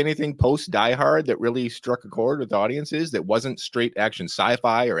rattle off anything post Die Hard that really struck a chord with audiences that wasn't straight action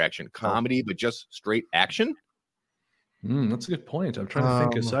sci-fi or action comedy, but just straight action? That's a good point. I'm trying to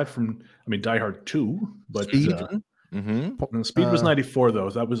think. Aside from, Die Hard 2, but Speed? Mm-hmm. Speed was 94 though.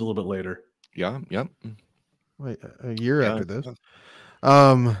 That was a little bit later. Yeah, yep. Wait, a year Yeah. after this.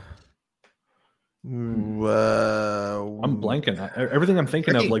 I'm blanking. Everything I'm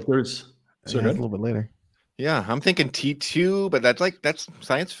thinking of, like there's. So yeah, good. a little bit later. Yeah, I'm thinking T2, but that's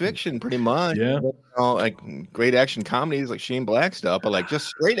science fiction pretty much. Yeah. Like great action comedies like Shane Black stuff, but like just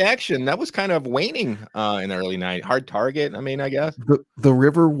straight action, that was kind of waning in the early 90s. Hard Target, I guess. The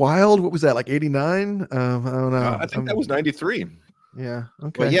River Wild, what was that, like 89? I don't know. I think that was 93. Yeah.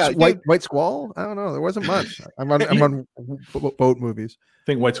 Okay. yeah, White Squall? I don't know. There wasn't much. I'm on boat movies. I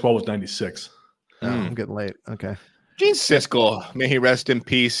think White Squall was 96. Oh, I'm getting late. Okay. Gene Siskel, may he rest in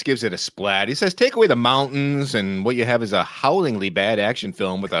peace, gives it a splat. He says, take away the mountains, and what you have is a howlingly bad action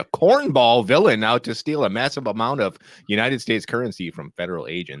film with a cornball villain out to steal a massive amount of United States currency from federal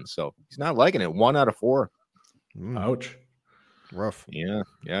agents. So he's not liking it. 1 out of 4. Ouch. Rough. Yeah,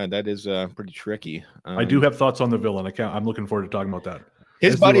 that is pretty tricky. I do have thoughts on the villain. I'm looking forward to talking about that.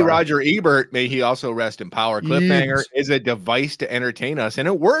 His As buddy do I. Roger Ebert, may he also rest in power. Cliffhanger Yes. is a device to entertain us, and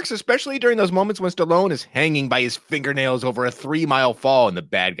it works, especially during those moments when Stallone is hanging by his fingernails over a 3-mile fall and the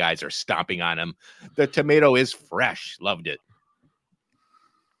bad guys are stomping on him. The tomato is fresh. Loved it.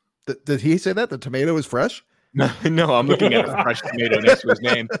 Did he say that? The tomato is fresh? No, I'm looking at a fresh tomato next to his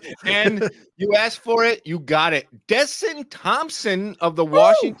name. And you asked for it, you got it. Desson Thompson of the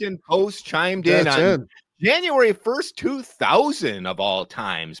Washington Post chimed in That's on it. January 1st, 2000 of all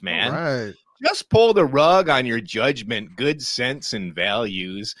times, man. All right. Just pull the rug on your judgment, good sense, and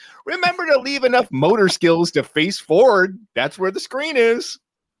values. Remember to leave enough motor skills to face forward. That's where the screen is.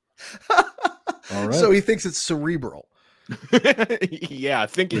 All right. So he thinks it's cerebral. Yeah,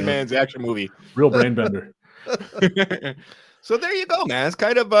 thinking man's action movie. Real brain bender. So there you go, man. It's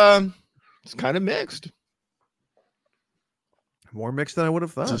kind of mixed. More mixed than I would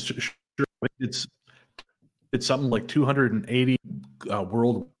have thought. It's something like 280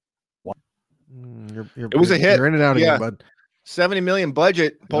 world. It was a hit. You're in and out Yeah. again, bud. 70 million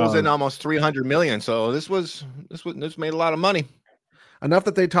budget pulls in almost 300 million. So this made a lot of money. Enough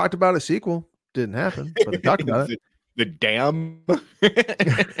that they talked about a sequel. Didn't happen, but they talked about it. The Dam.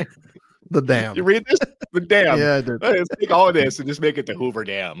 The Dam. You read this? The Dam. Yeah, I did. Let's take all of this and just make it the Hoover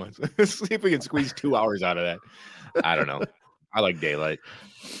Dam. Let's see if we can squeeze 2 hours out of that. I don't know. I like Daylight.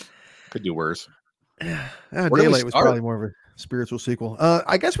 Could do worse. Yeah, Where do we Daylight was start? probably more of a spiritual sequel.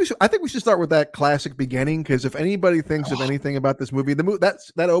 I guess I think we should start with that classic beginning, because if anybody thinks of anything about this movie,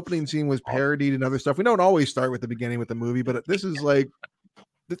 that opening scene was parodied and other stuff. We don't always start with the beginning with the movie, but this is like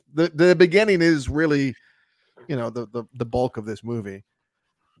the beginning is really, the bulk of this movie.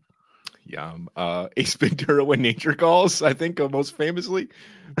 Yeah, Ace Ventura: When Nature Calls, I think most famously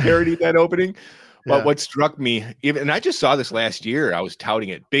parodied that opening. But what struck me, and I just saw this last year, I was touting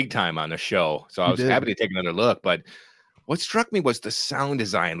it big time on the show, so I was happy to take another look. But what struck me was the sound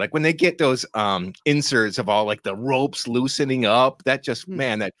design. Like when they get those inserts of all like the ropes loosening up, that just,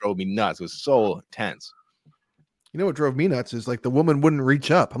 man, that drove me nuts. It was so tense. You know what drove me nuts is like the woman wouldn't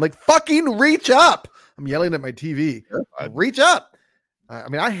reach up. I'm like, fucking reach up. I'm yelling at my TV. Reach up. I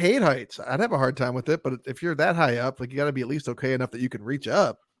mean, I hate heights. I'd have a hard time with it, but if you're that high up, like you got to be at least okay enough that you can reach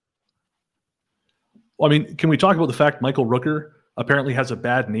up. Well, I mean, can we talk about the fact Michael Rooker apparently has a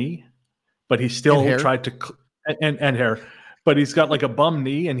bad knee, but he still tried to and hair, but he's got like a bum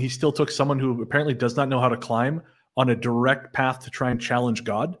knee, and he still took someone who apparently does not know how to climb on a direct path to try and challenge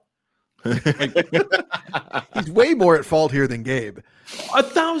God. He's way more at fault here than Gabe.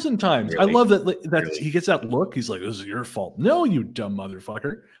 1,000 times. Really? I love that he gets that look. He's like, "This is your fault." No, you dumb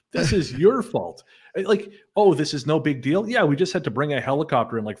motherfucker. This is your fault. Like, oh, this is no big deal. Yeah, we just had to bring a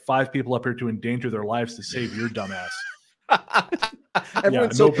helicopter and like 5 people up here to endanger their lives to save your dumb ass.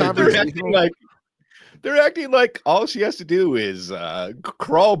 Everyone's so conversational. They're acting like all she has to do is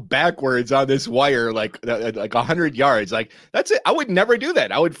crawl backwards on this wire like 100 yards. Like, that's it. I would never do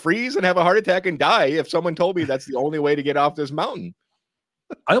that. I would freeze and have a heart attack and die if someone told me that's the only way to get off this mountain.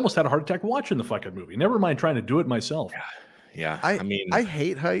 I almost had a heart attack watching the fucking movie. Never mind trying to do it myself. Yeah. I mean, I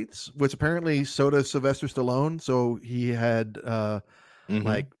hate heights, which apparently so does Sylvester Stallone. So he had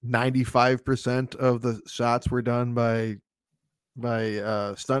like 95% of the shots were done by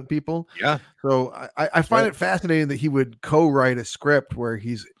stunt people. Yeah. So I find it fascinating that he would co-write a script where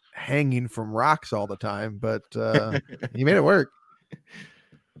he's hanging from rocks all the time, but he made it work.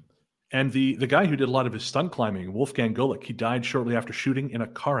 And the guy who did a lot of his stunt climbing, Wolfgang Gulick, he died shortly after shooting in a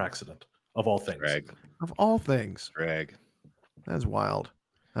car accident, of all things. Of all things. Greg. That's wild.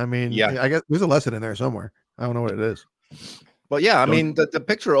 I mean, I guess there's a lesson in there somewhere. I don't know what it is. Well, yeah, I mean, the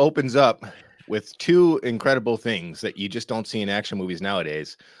picture opens up with 2 incredible things that you just don't see in action movies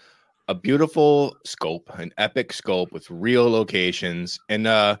nowadays. A beautiful scope, an epic scope with real locations, and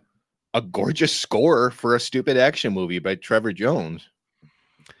a gorgeous score for a stupid action movie by Trevor Jones.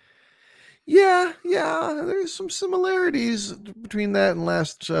 Yeah, there's some similarities between that and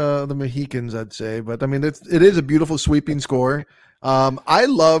the Mohicans, I'd say. But I mean, it is a beautiful sweeping score. I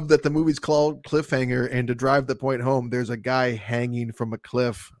love that the movie's called Cliffhanger, and to drive the point home, there's a guy hanging from a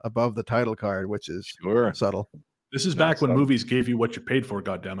cliff above the title card, which is subtle. This is back when movies gave you what you paid for,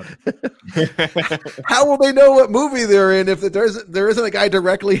 goddammit. How will they know what movie they're in if there isn't a guy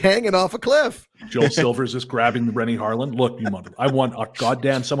directly hanging off a cliff? Joel Silver's just grabbing Rennie Harlan. Look, you mother! I want a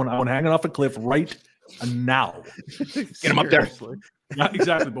goddamn someone. I want hanging off a cliff right now. Get him up there. Yeah,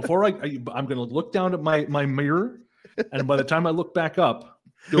 exactly. Before I'm going to look down at my mirror, and by the time I look back up,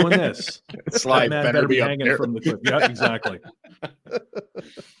 doing this, slide better be hanging there from the cliff. Yeah, exactly.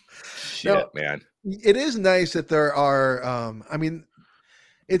 Shit, man. It is nice that there are. I mean,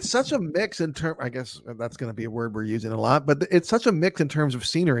 it's such a mix in terms. I guess that's going to be a word we're using a lot, but it's such a mix in terms of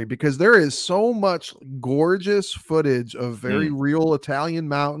scenery, because there is so much gorgeous footage of very real Italian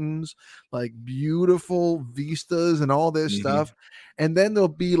mountains, like beautiful vistas and all this stuff, and then there'll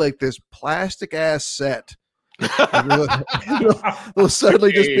be like this plastic ass set. They'll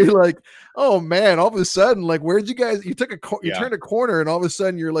suddenly just be like, oh man, all of a sudden, like, where'd you guys, you turned a corner and all of a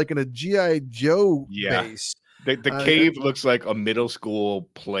sudden you're like in a G.I. Joe base. The cave looks like a middle school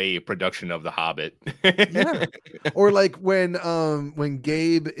play production of The Hobbit. Yeah. Or like when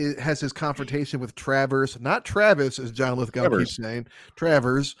Gabe has his confrontation with Travers, not Travis, as John Lithgow keeps saying,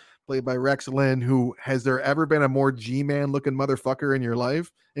 Travers, played by Rex Lynn, who has there ever been a more G-man looking motherfucker in your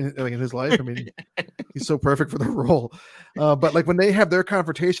life, in his life? I mean, he's so perfect for the role. But like when they have their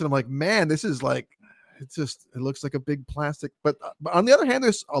confrontation, I'm like, man, this is like, it looks like a big plastic. But on the other hand,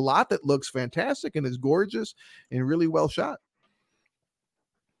 there's a lot that looks fantastic and is gorgeous and really well shot.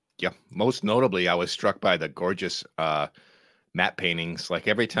 Yeah, most notably, I was struck by the gorgeous matte paintings. Like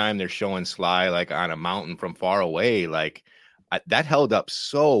every time they're showing Sly like on a mountain from far away, like that held up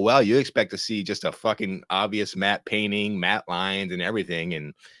so well. You expect to see just a fucking obvious matte painting, matte lines and everything,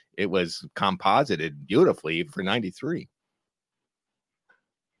 and it was composited beautifully for 93.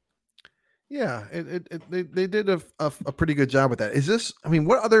 Yeah, they did a pretty good job with that. Is this, I mean,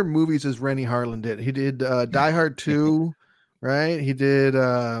 what other movies has Rennie Harlan did? He did Die Hard 2, right? He did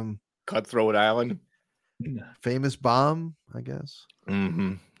Cutthroat Island. famous bomb, I guess.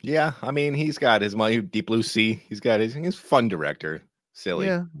 Mm-hmm. Yeah, I mean, he's got his money. Deep Blue Sea. He's got his fun director. Silly,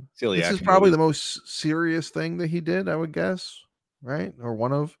 Yeah, silly. this is action probably movies. the most serious thing that he did, I would guess, right? Or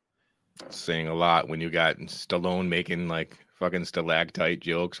one of. Saying a lot when you got Stallone making like fucking stalactite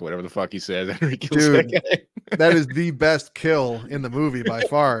jokes, whatever the fuck he says. after he kills that Dude, guy. that is the best kill in the movie by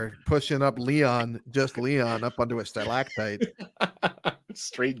far. Pushing up Leon, just Leon, up onto a stalactite.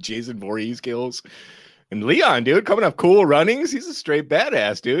 Straight Jason Voorhees kills. And Leon, dude, coming up cool runnings. He's a straight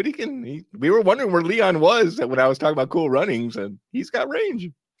badass, dude. We were wondering where Leon was when I was talking about cool runnings, and he's got range.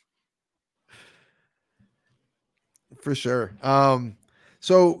 For sure.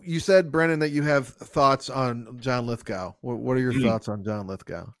 So you said, Brennan, that you have thoughts on John Lithgow. What are your thoughts on John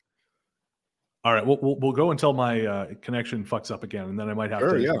Lithgow? All right, we'll go until my connection fucks up again, and then I might have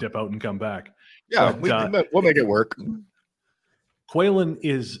to dip out and come back. Yeah, But, we'll make it work. Quaylen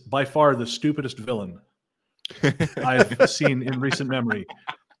is by far the stupidest villain I've seen in recent memory.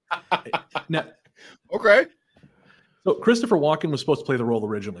 Now, Okay. so Christopher Walken was supposed to play the role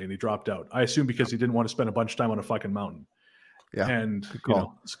originally, and he dropped out. I assume because he didn't want to spend a bunch of time on a fucking mountain. Yeah, And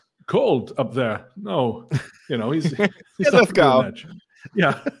it's cold up there. No, he's let's go.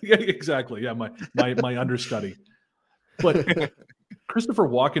 Yeah, exactly. Yeah, my understudy. But Christopher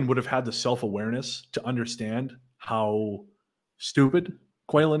Walken would have had the self-awareness to understand how stupid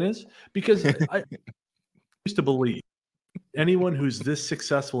Quaylen is, because I used to believe anyone who's this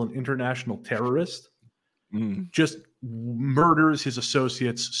successful an international terrorist just murders his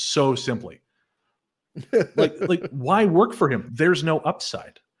associates so simply. like why work for him? There's no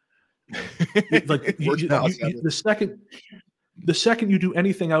upside. The second you do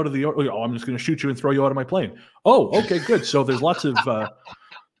anything out of the I'm just going to shoot you and throw you out of my plane. Oh, okay, good. So there's lots of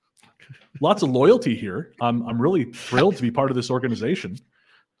loyalty here. I'm really thrilled to be part of this organization.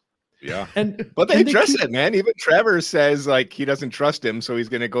 Yeah. But they address it, man. Even Trevor says like he doesn't trust him, so he's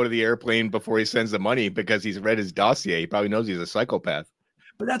going to go to the airplane before he sends the money because he's read his dossier. He probably knows he's a psychopath.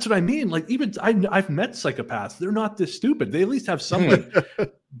 But that's what I mean. Like, even I've met psychopaths. They're not this stupid. They at least have some like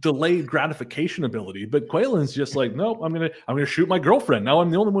delayed gratification ability. But Quaylen's just like, nope, I'm gonna shoot my girlfriend. Now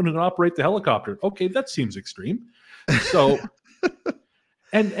I'm the only one who can operate the helicopter. Okay, that seems extreme. So,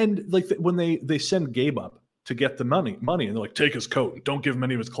 and like when they send Gabe up to get the money, and they're like, take his coat and don't give him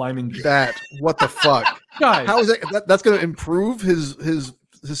any of his climbing gear. What the fuck, guys? How is that's going to improve his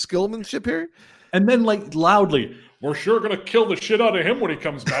skillmanship here? And then like loudly, we're sure going to kill the shit out of him when he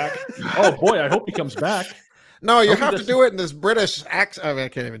comes back. Oh boy, I hope he comes back. No, you have to do it in this British accent. I mean, I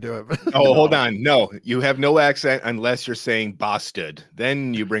can't even do it. Oh, hold on. No, you have no accent unless you're saying bastard.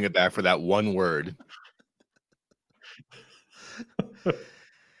 Then you bring it back for that one word. But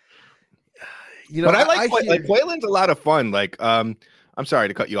I like Quaylen's a lot of fun. Like, I'm sorry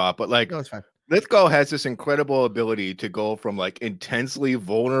to cut you off, but like, no, it's fine. Lithgow has this incredible ability to go from like intensely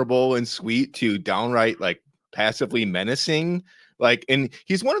vulnerable and sweet to downright like passively menacing. Like, and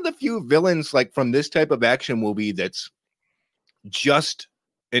he's one of the few villains like from this type of action movie that's just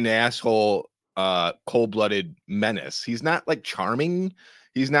an asshole, cold-blooded menace. He's not like charming.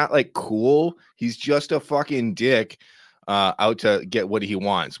 He's not like cool. He's just a fucking dick out to get what he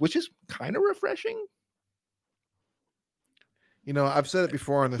wants, which is kind of refreshing. I've said it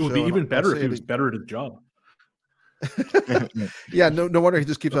before on the show. It would be even better if he was better at his job. Yeah, no wonder he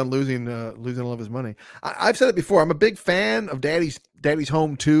just keeps on losing all of his money. I've said it before. I'm a big fan of Daddy's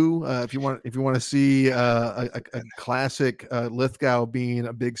Home 2. If you want to see a classic Lithgow being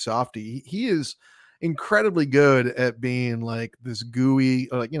a big softie, he is incredibly good at being like this gooey,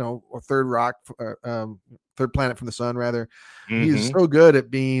 or third planet from the sun, rather. Mm-hmm. He is so good at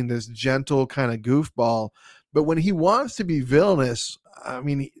being this gentle kind of goofball. But when he wants to be villainous, I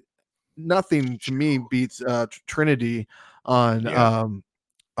mean, nothing to me beats Trinity on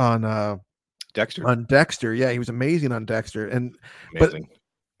Dexter. On Dexter, yeah, he was amazing on Dexter. But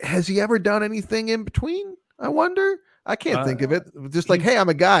has he ever done anything in between? I wonder. I can't think of it. Just like, hey, I'm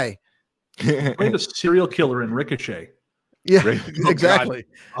a guy. Played a serial killer in Ricochet. Yeah, exactly.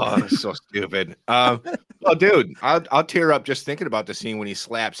 Oh, that's so stupid. Well, dude, I'll tear up just thinking about the scene when he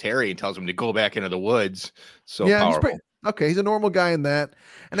slaps Harry and tells him to go back into the woods. So powerful. He's a normal guy in that,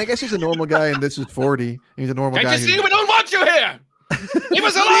 and I guess he's a normal guy in This Is 40. He's a normal guy. Can't you see we don't want you here? Leave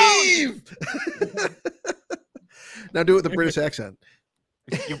us alone. Now do it with the British accent.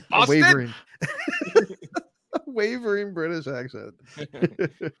 You wavering. Wavering British accent.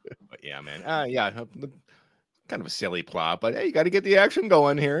 But yeah, man. Kind of a silly plot, but hey, you got to get the action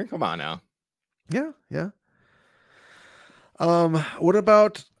going here. Come on now. Yeah. What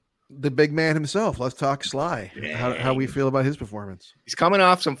about the big man himself. Let's talk Sly. How we feel about his performance. He's coming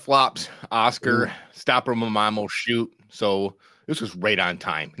off some flops. Oscar, Stop or My Mom Will Shoot. So this was right on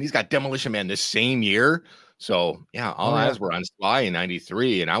time. And he's got Demolition Man this same year. So yeah, all eyes were on Sly in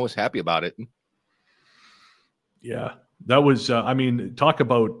 '93, and I was happy about it. Yeah, that was. I mean, talk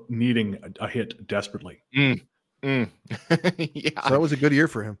about needing a hit desperately. Yeah, So that was a good year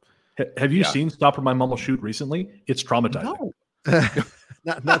for him. Have you seen Stop or My Mom Will Shoot recently? It's traumatizing. No.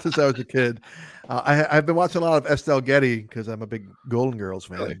 not since I was a kid. I've been watching a lot of Estelle Getty because I'm a big Golden Girls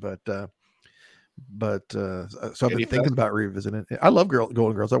fan. Really? But so I've been thinking about revisiting it. I love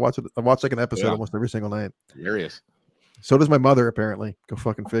Golden Girls. I watch like an episode almost every single night. Hilarious. So does my mother, apparently. Go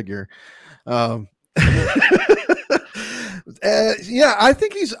fucking figure. Yeah, I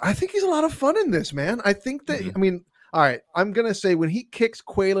think he's a lot of fun in this, man. I think that I mean, all right, I'm gonna say when he kicks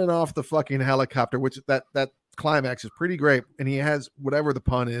Quaylen off the fucking helicopter, which that climax is pretty great, and he has whatever the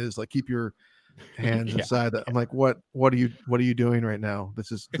pun is, like keep your hands inside that. I'm like, what are you doing right now?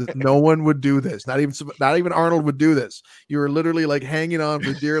 This no one would do this. Not even Arnold would do this. You are literally like hanging on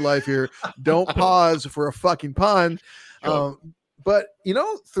for dear life here. Don't pause for a fucking pun. Sure. But you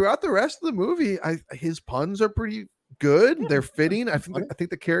know, throughout the rest of the movie, his puns are pretty good. They're fitting. I think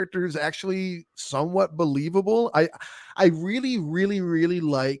the character is actually somewhat believable. I really, really, really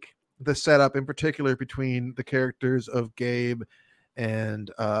like the setup in particular between the characters of Gabe and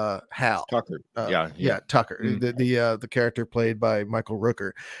Hal Tucker. Tucker, the character played by Michael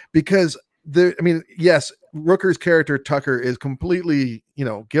Rooker, because yes, Rooker's character Tucker is completely,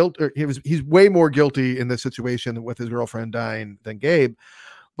 he's way more guilty in this situation with his girlfriend dying than Gabe.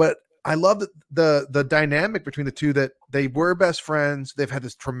 But I love the dynamic between the two, that they were best friends. They've had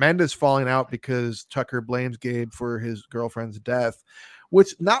this tremendous falling out because Tucker blames Gabe for his girlfriend's death,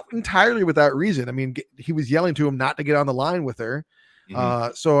 which not entirely without reason. I mean, he was yelling to him not to get on the line with her.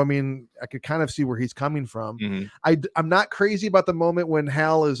 So, I mean, I could kind of see where he's coming from. I'm not crazy about the moment when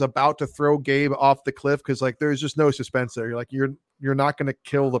Hal is about to throw Gabe off the cliff, because like there's just no suspense there. You're like, you're not going to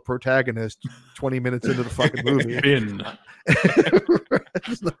kill the protagonist 20 minutes into the fucking movie.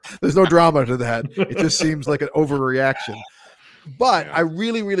 There's no drama to that. It just seems like an overreaction. But I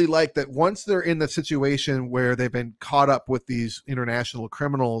really, really like that once they're in the situation where they've been caught up with these international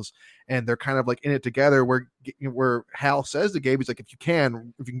criminals and they're kind of like in it together, where Hal says to Gabe, he's like, if you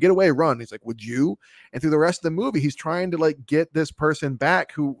can get away, run. He's like, would you? And through the rest of the movie, he's trying to like get this person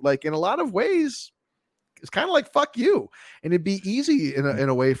back who, like, in a lot of ways, it's kind of like, fuck you. And it'd be easy in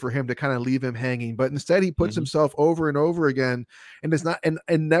a way for him to kind of leave him hanging. But instead he puts himself over and over again. And it's not, and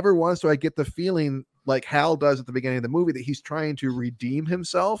never once do I get the feeling like Hal does at the beginning of the movie that he's trying to redeem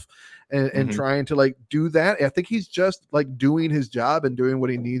himself and trying to like do that. I think he's just like doing his job and doing what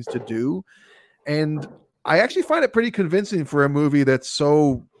he needs to do. And I actually find it pretty convincing for a movie that's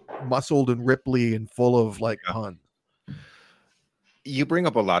so muscled and ripply and full of like puns. You bring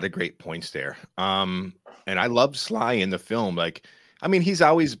up a lot of great points there. And I love Sly in the film. Like, I mean, he's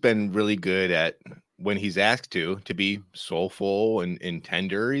always been really good at, when he's asked to be soulful and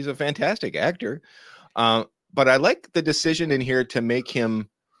tender. He's a fantastic actor. But I like the decision in here to make him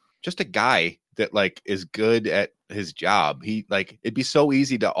just a guy that like is good at his job. He like, it'd be so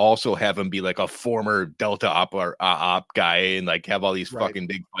easy to also have him be like a former Delta op guy and like have all these fucking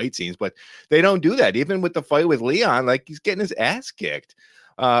big fight scenes, but they don't do that. Even with the fight with Leon, like he's getting his ass kicked.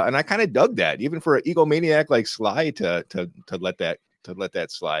 And I kind of dug that, even for an egomaniac like Sly to let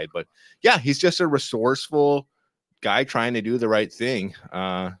that slide. But yeah, he's just a resourceful guy trying to do the right thing.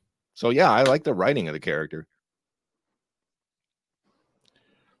 So yeah, I like the writing of the character.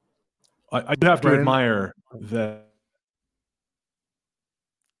 I do have to admire that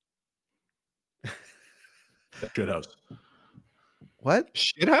shithouse. What?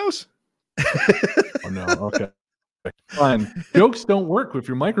 Shithouse? Oh no. Okay. Fine. Jokes don't work if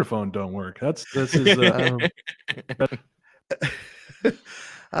your microphone don't work. This is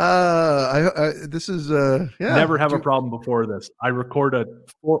never have a problem before this. I record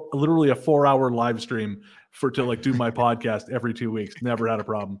literally a 4-hour live stream to like do my podcast every 2 weeks. Never had a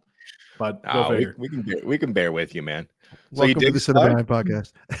problem. But go figure. We can bear with you, man. So welcome to the Cinema 9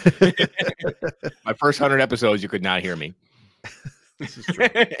 podcast. My first 100 episodes, you could not hear me. This is true.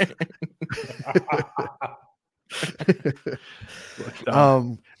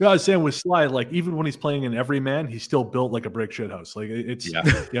 I was saying with Sly, like even when he's playing an everyman, he's still built like a brick shithouse. Like it's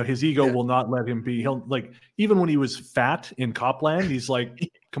his ego will not let him be. He'll like, even when he was fat in Copland, he's like,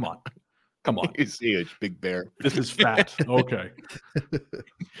 come on. He's huge, big bear. This is fat. Okay.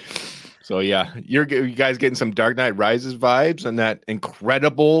 So yeah, you guys getting some Dark Knight Rises vibes and that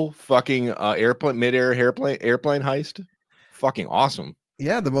incredible fucking midair airplane heist. Fucking awesome.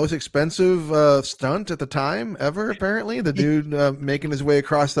 Yeah, the most expensive stunt at the time ever, apparently. The dude making his way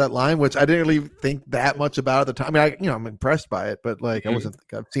across that line, which I didn't really think that much about at the time. I mean, I'm impressed by it, but like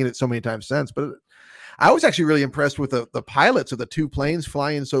I've seen it so many times since. But I was actually really impressed with the pilots of the two planes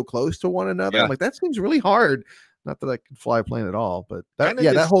flying so close to one another. Yeah. I'm like, that seems really hard. Not that I can fly a plane at all, but Kinda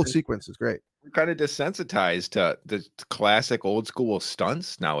that whole sequence is great. We're kind of desensitized to the classic old school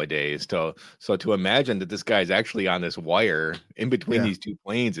stunts nowadays. So to imagine that this guy's actually on this wire in between these two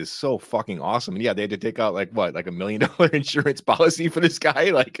planes is so fucking awesome. And yeah, they had to take out like $1 million insurance policy for this guy.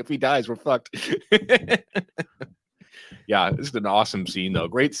 Like if he dies, we're fucked. Yeah, this is an awesome scene though.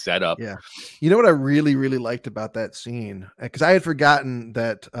 Great setup. Yeah. You know what I really, really liked about that scene? Because I had forgotten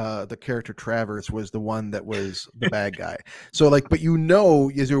that the character Travers was the one that was the bad guy. So like, but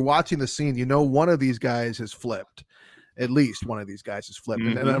as you're watching the scene, one of these guys has flipped. At least one of these guys has flipped.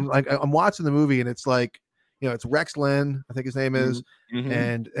 And I'm like, I'm watching the movie and it's like, it's Rex Lynn, I think his name is,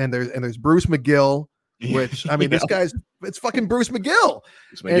 and there's Bruce McGill, which I mean, this guy's it's fucking Bruce McGill.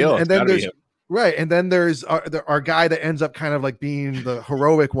 And then there's right, and then there's our guy that ends up kind of like being the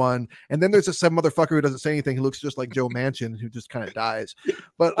heroic one, and then there's some motherfucker who doesn't say anything, who looks just like Joe Manchin, who just kind of dies.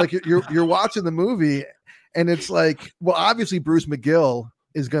 But like you're watching the movie, and it's like, well, obviously Bruce McGill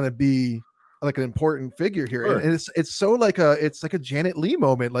is going to be like an important figure here, Sure. and it's so like a Janet Leigh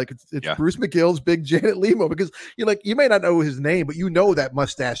moment, like it's Bruce McGill's big Janet Leigh moment, because you may not know his name, but that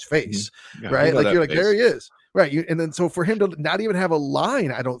mustache face, right? Like you're like, there he is. Right. And then so for him to not even have a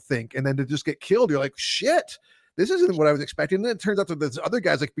line, I don't think, and then to just get killed, you're like, shit, this isn't what I was expecting. And then it turns out that there's other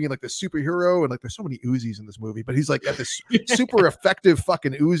guys like being like the superhero, and like there's so many Uzis in this movie, but he's like got this super effective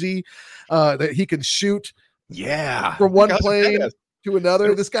fucking Uzi that he can shoot from one plane to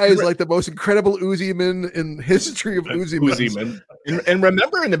another. This guy is like the most incredible Uzi man in history of Uzi men. And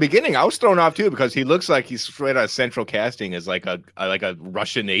remember in the beginning, I was thrown off too, because he looks like he's straight out of Central Casting as like a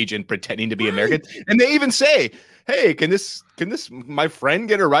Russian agent pretending to be American. And they even say, "Hey, can this my friend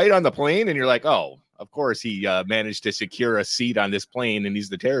get a ride on the plane?" And you're like, "Oh, of course he managed to secure a seat on this plane, and he's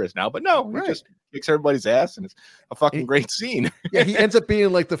the terrorist now." But no, he just kicks everybody's ass, and it's a fucking great scene. Yeah, he ends up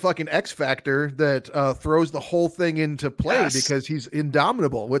being like the fucking X Factor that throws the whole thing into play because he's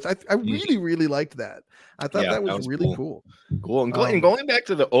indomitable, which I really, really liked that. I thought that was really cool. Cool. And going back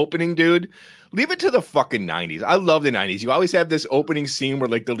to the opening, dude, leave it to the fucking 90s. I love the 90s. You always have this opening scene where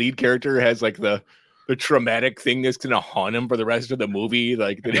like the lead character has like the traumatic thing that's gonna haunt him for the rest of the movie,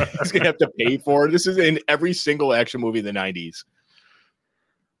 like that he's gonna have to pay for. This is in every single action movie in the 90s.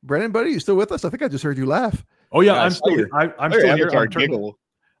 Brennan, buddy, you still with us? I think I just heard you laugh. Oh yeah, I'm still here. I'm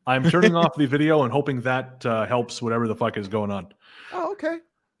turning off the video and hoping that helps whatever the fuck is going on. Oh, okay.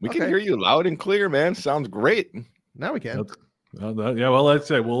 We can hear you loud and clear, man. Sounds great. Now we can. Well, let's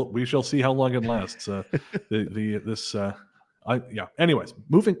say we shall see how long it lasts. Anyways,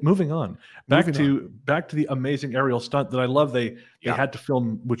 moving on. Back to the amazing aerial stunt that I love. They had to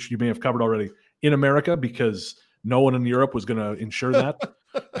film, which you may have covered already, in America because no one in Europe was going to insure that.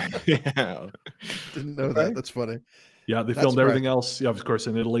 Didn't know that. That's funny. Yeah, they filmed everything else, of course,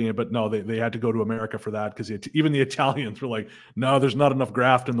 in Italy, but no, they had to go to America for that because even the Italians were like, no, there's not enough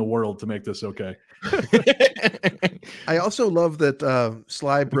graft in the world to make this okay. I also love that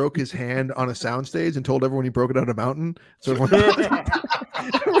Sly broke his hand on a soundstage and told everyone he broke it on a mountain. So everyone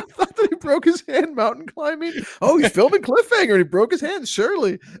thought that he broke his hand mountain climbing. Oh, he's filming Cliffhanger and he broke his hand,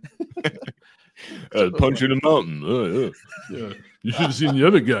 surely. Punch in a mountain. Yeah. You should have seen the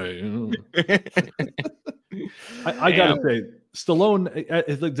other guy. I gotta say,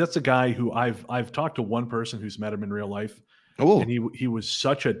 Stallone. That's a guy who I've talked to one person who's met him in real life. Oh, and he was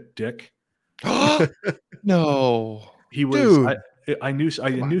such a dick. No, he was. I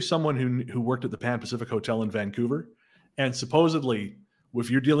knew someone who worked at the Pan Pacific Hotel in Vancouver, and supposedly,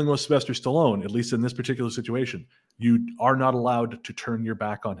 if you're dealing with Sylvester Stallone, at least in this particular situation, you are not allowed to turn your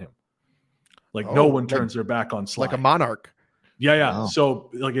back on him. Like no one turns their back on Sly. Like a monarch. Yeah. Wow. So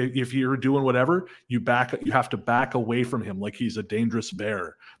like if you're doing whatever, you have to back away from him like he's a dangerous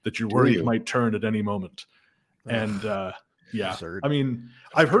bear that you're worried he might turn at any moment. And absurd. I mean,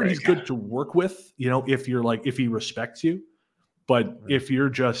 I've heard he's good to work with, if he respects you. But if you're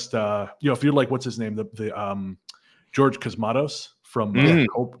just if you're like, what's his name? The George Cosmatos from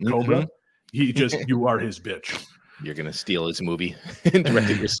Cobra, you are his bitch. You're gonna steal his movie and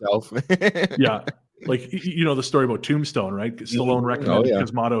direct it yourself. Yeah. Like, the story about Tombstone, right? Stallone recommended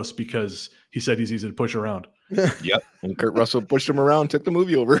Cosmatos because he said he's easy to push around. Yep. And Kurt Russell pushed him around, took the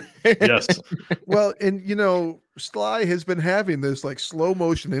movie over. Yes. Well, and Sly has been having this like slow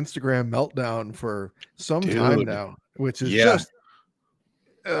motion Instagram meltdown for some time now, which is just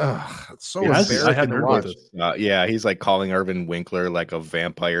It's so Yes, I embarrassing hadn't to heard about watch. this. Yeah, he's like calling Irvin Winkler like a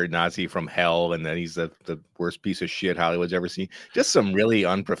vampire Nazi from hell, and then he's the worst piece of shit Hollywood's ever seen. Just some really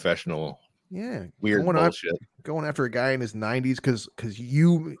unprofessional, Yeah, weird bullshit. going after a guy in his 90s because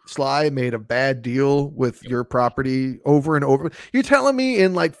you, Sly, made a bad deal with your property over and over. You're telling me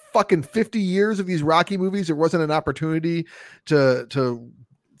in like fucking 50 years of these Rocky movies, there wasn't an opportunity to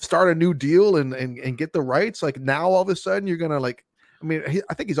start a new deal and get the rights? Like now all of a sudden you're gonna like, I mean,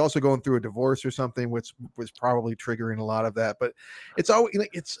 I think he's also going through a divorce or something, which was probably triggering a lot of that. But it's always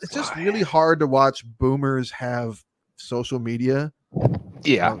like it's just really hard to watch boomers have social media.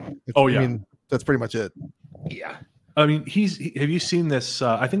 Yeah, Oh, yeah. I mean, that's pretty much it. yeah. I mean, have you seen this?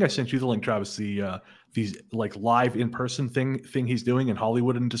 I think I sent you the link, Travis. These like live in person thing he's doing in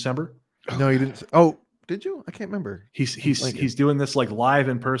Hollywood in December. No, you didn't. Oh, did you? I can't remember. He's doing this like live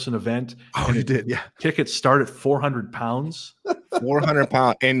in person event. Oh, and you did, yeah. Tickets start at £400. 400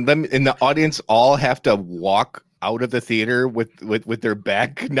 pounds, and the audience all have to walk out of the theater with their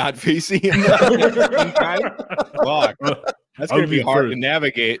back not facing him. Fuck. That's gonna be hard to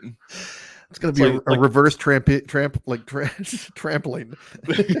navigate. It's gonna be a reverse trampoline.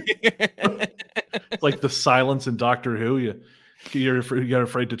 It's like the silence in Doctor Who. You're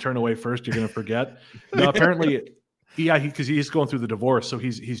afraid to turn away first. You're gonna forget. No, apparently, yeah, because he's going through the divorce, so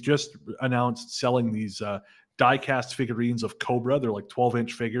he's just announced selling these die-cast figurines of Cobra. They're like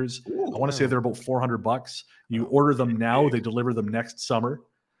 12-inch figures. I want to say they're about $400. You order them now, they deliver them next summer.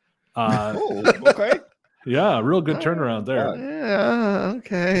 Okay. Yeah, real good turnaround there. Yeah,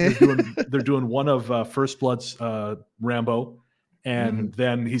 okay. They're doing one of First Blood's Rambo, and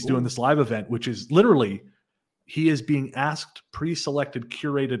then he's doing this live event, which is literally he is being asked pre-selected,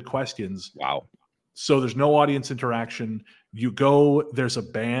 curated questions. Wow. So there's no audience interaction. You go, there's a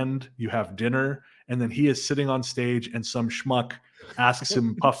band, you have dinner, and then he is sitting on stage, and some schmuck asks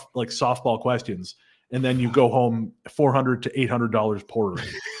him like softball questions, and then you go home $400 to $800 poorer.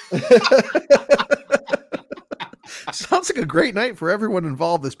 Sounds like a great night for everyone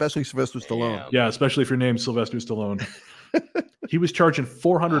involved, especially Sylvester Stallone. Yeah, especially if your name's Sylvester Stallone. He was charging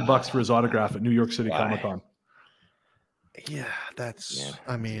 $400 for his autograph at New York City Comic Con. Yeah,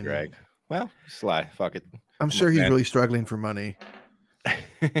 I mean, Greg. Well, Sly, fuck it. I'm sure he's really struggling for money.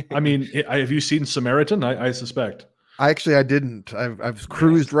 I mean, have you seen Samaritan? I suspect. I didn't. I've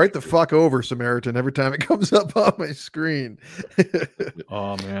cruised right the fuck over Samaritan every time it comes up on my screen.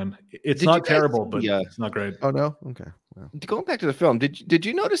 Oh man, it's Did not you guys terrible, but see, it's not great. Oh no, okay. Well. Going back to the film, did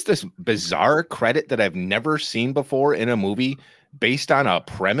you notice this bizarre credit that I've never seen before in a movie based on a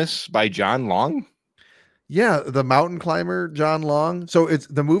premise by John Long? Yeah, the mountain climber John Long. So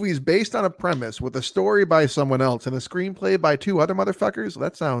the movie is based on a premise with a story by someone else and a screenplay by two other motherfuckers.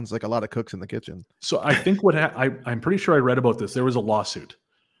 That sounds like a lot of cooks in the kitchen. So I think I'm pretty sure I read about this. There was a lawsuit.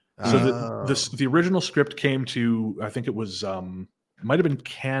 So the original script came to, I think it was might have been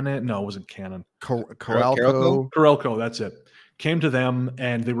Canon. No, it wasn't Canon. Carolco. That's it. Came to them,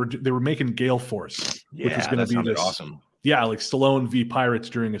 and they were making Gale Force, which was going to be this awesome. Yeah, like Stallone v Pirates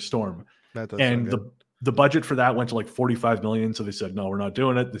during a storm. And the budget for that went to like $45 million. So they said, no, we're not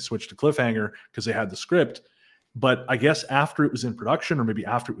doing it. They switched to Cliffhanger because they had the script. But I guess after it was in production, or maybe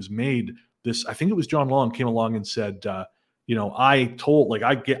after it was made, I think it was John Long came along and said, I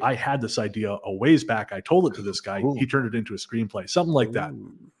had this idea a ways back. I told it to this guy. Ooh. He turned it into a screenplay, something like that.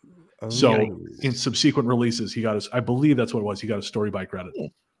 So in subsequent releases, I believe that's what it was. He got a story by credit.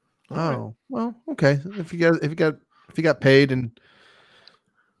 Oh, well, okay. If he got paid and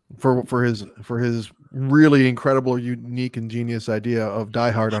for his really incredible, unique, and genius idea of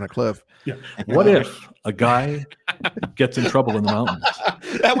Die Hard on a cliff. Yeah. What if a guy gets in trouble in the mountains?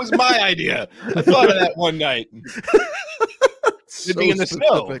 That was my idea. I thought of that one night. Should be in the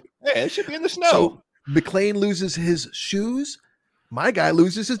snow. Yeah, it should be in the snow. So McClane loses his shoes. My guy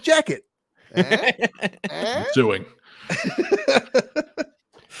loses his jacket. Suing.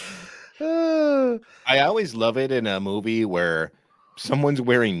 I always love it in a movie where someone's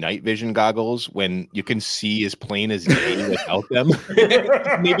wearing night vision goggles when you can see as plain as day without them.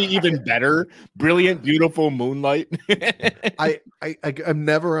 Maybe even better. Brilliant, beautiful moonlight. I'm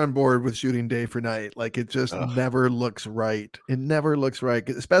never on board with shooting day for night. Like it just never looks right. It never looks right,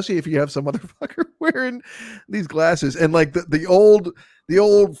 especially if you have some motherfucker wearing these glasses and like the old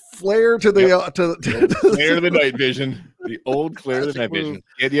flare to the flare to the night vision. The old flare to the night vision.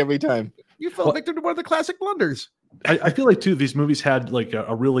 Get you every time. You fell victim to one of the classic blunders. I feel like too these movies had like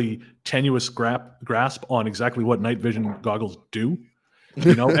a really tenuous grasp on exactly what night vision goggles do.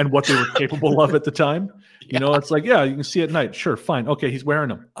 you know, and what they were capable of at the time. You know, it's like, yeah, you can see at night. Sure, fine. Okay, he's wearing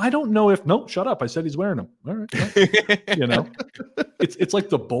them. I don't know if, nope, shut up. I said he's wearing them. All right. Yeah. You know, it's like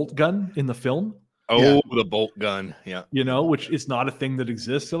the bolt gun in the film. Oh, the bolt gun. Yeah. You know, which is not a thing that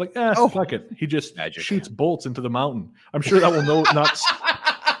exists. They're like, fuck it. He just shoots bolts into the mountain. I'm sure that will not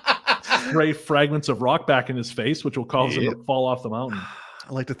spray fragments of rock back in his face, which will cause him to fall off the mountain.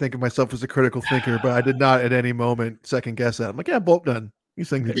 I like to think of myself as a critical thinker, but I did not at any moment second guess that. I'm like, yeah, bolt gun. These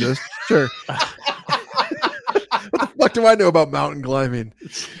things exist. Sure. What the fuck do I know about mountain climbing?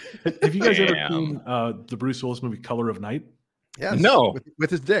 Have you guys ever seen the Bruce Willis movie Color of Night? Yeah. No. With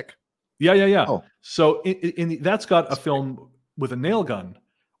his dick. Yeah. Oh. So that's got a film with a nail gun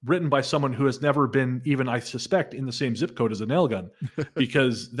written by someone who has never been even, I suspect, in the same zip code as a nail gun,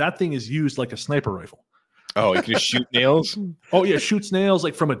 because that thing is used like a sniper rifle. Oh, you can just shoot nails? Oh, yeah. Shoots nails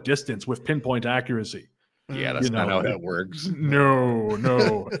like from a distance with pinpoint accuracy. Yeah, that's not how that works.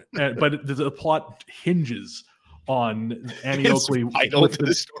 No. But the plot hinges on Annie It's Oakley. vital to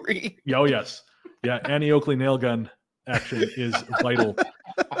the story. Oh, yes. Yeah, Annie Oakley nail gun action is vital.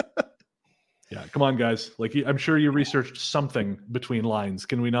 Yeah, come on, guys. Like, I'm sure you researched something between lines.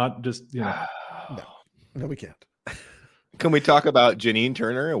 Can we not just, you know? No, we can't. Can we talk about Janine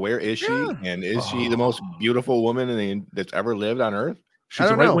Turner? Where is she? And is she the most beautiful woman that's ever lived on Earth? She's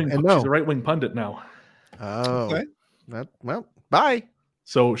a right-wing pundit now. Oh, Okay. Well, bye.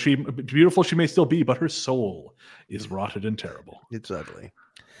 So beautiful she may still be, but her soul is rotted and terrible. It's ugly.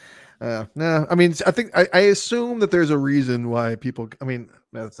 No, I mean, I assume that there's a reason why people. I mean,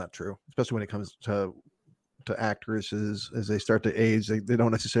 no, that's not true, especially when it comes to actresses as they start to age. They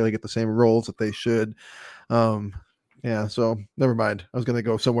don't necessarily get the same roles that they should. Yeah, so never mind. I was going to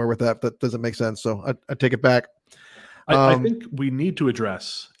go somewhere with that. That doesn't make sense. So I take it back. I think we need to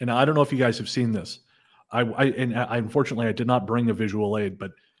address, and I don't know if you guys have seen this. I unfortunately I did not bring a visual aid,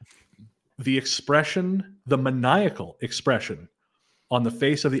 but the expression, the maniacal expression on the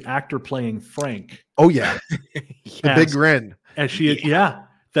face of the actor playing Frank. Oh yeah, the big grin. As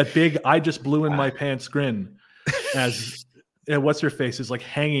that big "I just blew in my pants" grin. As what's her face is like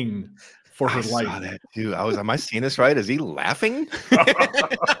hanging for her life. Saw that too. Am I seeing this right? Is he laughing?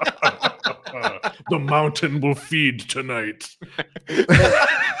 The mountain will feed tonight.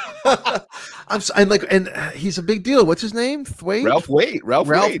 And he's a big deal. What's his name? Ralph Waite. Ralph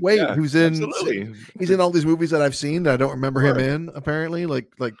Waite. Yeah, who's in? Absolutely. He's in all these movies that I've seen that I don't remember him in. Apparently,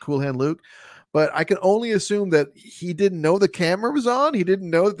 like Cool Hand Luke. But I can only assume that he didn't know the camera was on. He didn't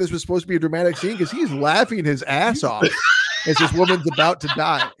know that this was supposed to be a dramatic scene because he's laughing his ass off as this woman's about to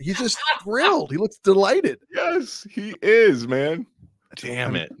die. He's just thrilled. He looks delighted. Yes, he is, man.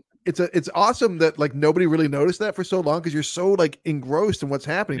 Damn it. It's awesome that like nobody really noticed that for so long because you're so like engrossed in what's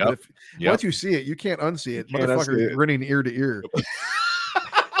happening. Yep. But once you see it, you can't unsee it. Motherfucker grinning ear to ear.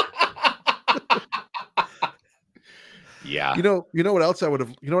 Yeah. You know what else I would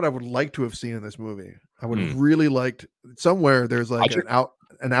have, what I would like to have seen in this movie? I would have really liked somewhere there's like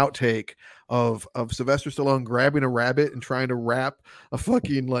an outtake of Sylvester Stallone grabbing a rabbit and trying to wrap a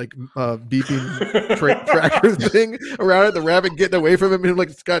fucking like beeping tracker thing around it. The rabbit getting away from him and like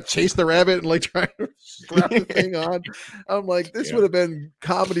Scott chased the rabbit and like trying to strap the thing on. I'm like, this would have been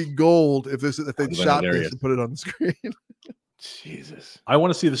comedy gold if they'd shot this and put it on the screen. Jesus. I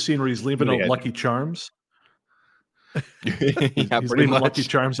want to see the scene where he's leaving out Lucky Charms. He's leaving Lucky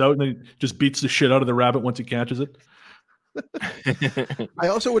Charms out and then he just beats the shit out of the rabbit once he catches it. I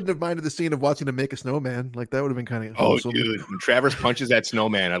also wouldn't have minded the scene of watching him make a snowman. Like that would have been kind of awesome. Dude, when Travers punches that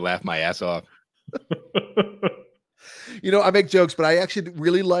snowman, I'd laugh my ass off. I make jokes, but I actually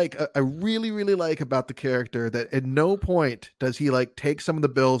really like about the character that at no point does he like take some of the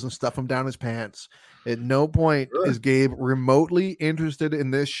bills and stuff them down his pants. At no point is Gabe remotely interested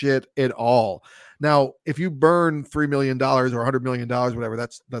in this shit at all. Now, if you burn $3 million or $100 million, whatever,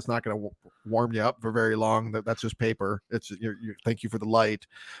 that's not going to warm you up for very long. That's just paper. It's you thank you for the light,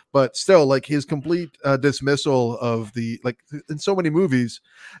 but still, like his complete dismissal of the like in so many movies.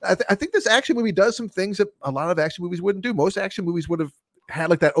 I think this action movie does some things that a lot of action movies wouldn't do. Most action movies would have had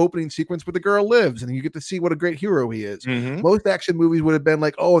like that opening sequence where the girl lives and you get to see what a great hero he is. Mm-hmm. Most action movies would have been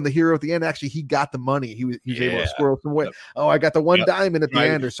like, oh, and the hero at the end, actually he got the money. He was able to squirrel some way. Yep. Oh, I got the one diamond at the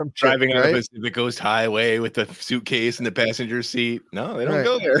end or some driving on the Ghost Highway with the suitcase in the passenger seat. No, they don't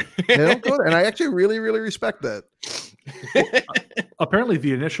go there. They don't go there. And I actually really, really respect that. Apparently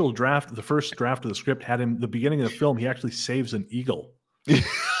the initial draft, the first draft of the script had him, the beginning of the film, he actually saves an eagle.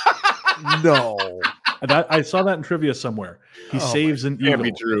 No. And I saw that in trivia somewhere. He saves an eagle. Can't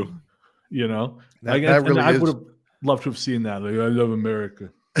be true. That really I would have loved to have seen that. Like, I love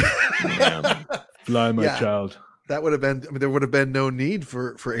America. Fly, my child. That would have been. I mean, there would have been no need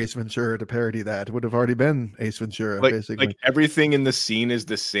for Ace Ventura to parody that. It would have already been Ace Ventura, basically. Like everything in the scene is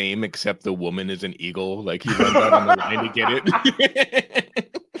the same except the woman is an eagle. Like he runs out on the line to get it.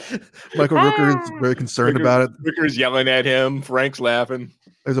 Michael Rooker is very concerned about it. Rooker's yelling at him. Frank's laughing.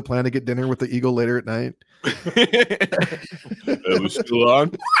 There's a plan to get dinner with the eagle later at night. It was still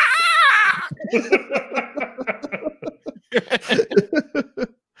on.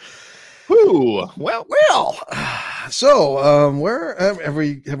 Whew. Well. So, where have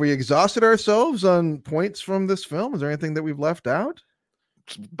we exhausted ourselves on points from this film? Is there anything that we've left out?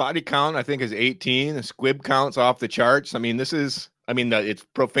 Body count, I think, is 18. The squib count's off the charts. I mean, it's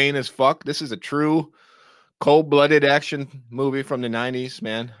profane as fuck. This is a true cold-blooded action movie from the 90s,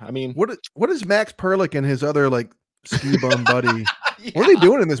 man. I mean, what is Max Perlich and his other like ski bum buddy? Yeah. What are they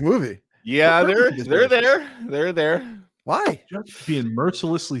doing in this movie? Yeah, they're there. Why? Just being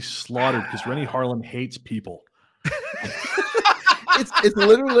mercilessly slaughtered because Rennie Harlan hates people. It's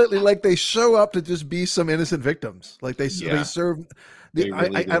literally like they show up to just be some innocent victims. Like they serve.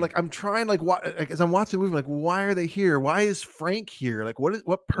 I'm trying as I'm watching the movie, like, why are they here? Why is Frank here? Like,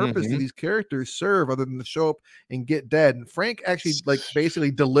 what purpose do these characters serve other than to show up and get dead? And Frank actually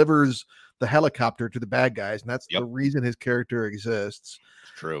basically delivers the helicopter to the bad guys, and that's the reason his character exists.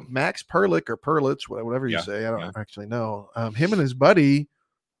 True. Max Perlich or Perlich, whatever you say, I don't actually know. Him and his buddy,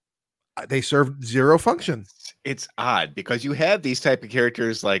 they serve zero function. It's odd because you have these type of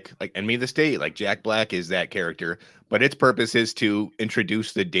characters like Enemy of the State, like Jack Black is that character, but its purpose is to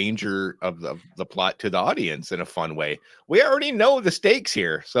introduce the danger of the plot to the audience in a fun way. We already know the stakes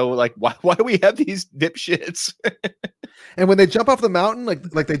here, so like why do we have these dipshits? And when they jump off the mountain,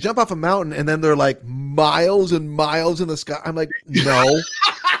 like they jump off a mountain and then they're like miles and miles in the sky. I'm like, no.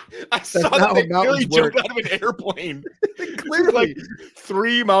 I saw that they really jumped out of an airplane. Clearly, like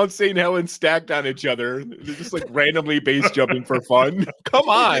 3 Mount St. Helens stacked on each other. They're just like randomly base jumping for fun. Come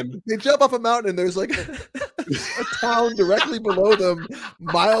on. They jump off a mountain and there's like a town directly below them,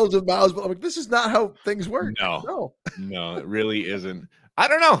 miles and miles. But I'm like, this is not how things work. No, it really isn't. I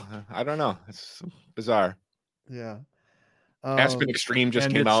don't know. It's bizarre. Yeah. Aspen Extreme just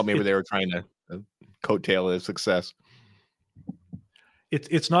came out. Maybe they were trying to coattail his success.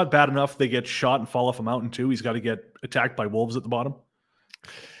 It's not bad enough they get shot and fall off a mountain too. He's got to get attacked by wolves at the bottom.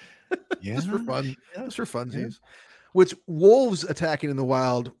 Yeah, just for fun. Just for funsies. Yeah. Which wolves attacking in the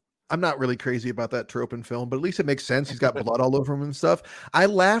wild, I'm not really crazy about that trope in film, but at least it makes sense. He's got blood all over him and stuff. I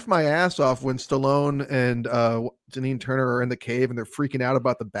laugh my ass off when Stallone and Janine Turner are in the cave and they're freaking out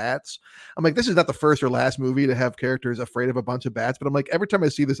about the bats. I'm like, this is not the first or last movie to have characters afraid of a bunch of bats, but I'm like, every time I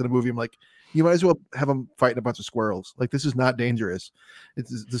see this in a movie, I'm like, you might as well have them fighting a bunch of squirrels. Like, this is not dangerous. This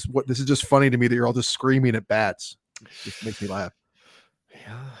is just funny to me that you're all just screaming at bats. It just makes me laugh.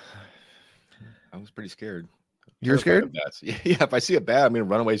 Yeah, I was pretty scared. You're scared? Yeah, if I see a bat, I'm gonna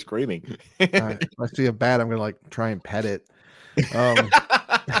run away screaming. If I see a bat, I'm gonna like try and pet it.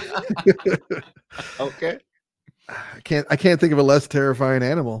 Okay. I can't think of a less terrifying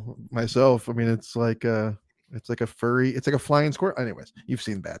animal myself. I mean, it's like a flying squirrel. Anyways, you've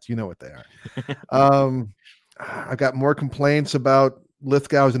seen bats, you know what they are. I've got more complaints about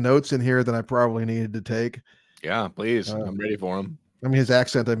Lithgow's notes in here than I probably needed to take. Yeah, please. I'm ready for him. I mean, his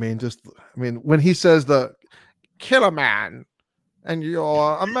accent. When he says the kill a man and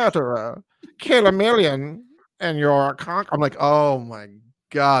you're a murderer, kill a million and you're a conk. I'm like, oh my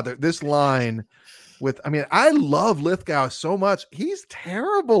God, this line I love Lithgow so much. He's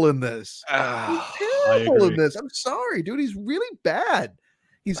terrible in this. He's terrible in this. I'm sorry, dude. He's really bad.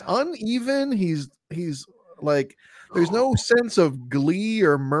 He's uneven. He's like, there's no sense of glee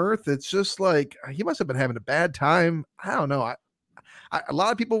or mirth. It's just like, he must have been having a bad time. I don't know. A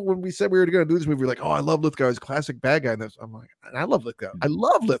lot of people, when we said we were going to do this movie, were like, "Oh, I love Lithgow. He's a classic bad guy." And I'm like, I love Lithgow. I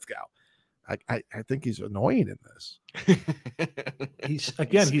love Lithgow. I think he's annoying in this.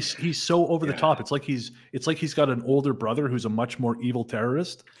 He's so over the top. It's like he's got an older brother who's a much more evil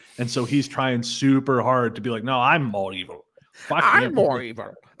terrorist, and so he's trying super hard to be like, "No, I'm more evil. I'm more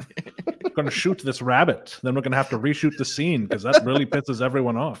evil. We're going to shoot this rabbit. Then we're going to have to reshoot the scene because that really pisses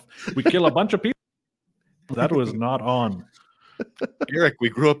everyone off. We kill a bunch of people. That was not on." Eric, we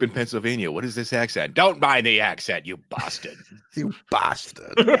grew up in Pennsylvania. What is this accent? Don't mind the accent, you bastard. You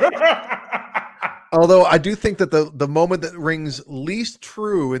bastard. Although I do think that the moment that rings least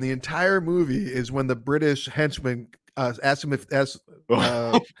true in the entire movie is when the British henchman asked him if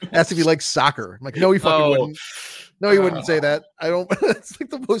he likes soccer. I'm like, no, he fucking wouldn't. No, he wouldn't say that. I don't. It's like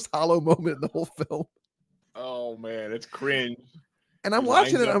the most hollow moment in the whole film. Oh man, it's cringe. And I'm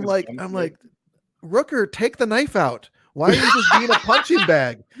watching it. I'm like, Rooker, take the knife out. Why are you just being a punching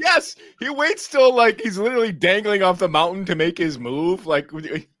bag? Yes, he waits till like he's literally dangling off the mountain to make his move. Like,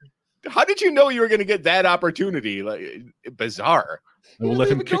 how did you know you were going to get that opportunity? Like, bizarre. I will let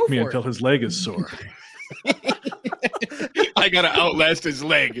him kick me until his leg is sore. I gotta outlast his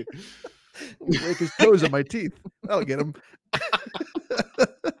leg. Break his toes in my teeth. I'll get him.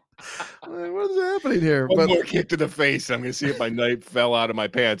 What is happening here? One more kick to the face. I'm gonna see if my knife fell out of my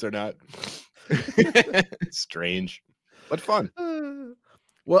pants or not. Strange, but fun.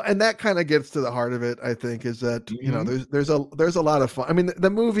 Well, and that kind of gets to the heart of it, I think, is that you know there's a lot of fun. I mean, the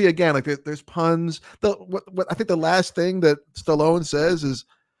movie again, like there's puns. What I think the last thing that Stallone says is,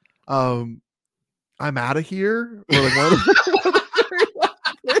 "I'm out of here." Or like one of the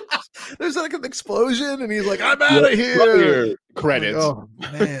there's like an explosion, and he's like, "I'm out of here." Credits. Like, oh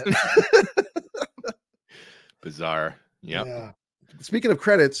man, bizarre. Yep. Yeah. Speaking of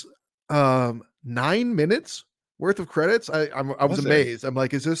credits, 9 minutes worth of credits. I was amazed. I'm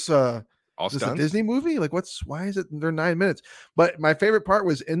like, is this a Disney movie? Like, why is it they're 9 minutes? But my favorite part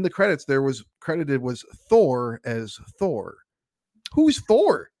was in the credits, there was credited was Thor as Thor. Who's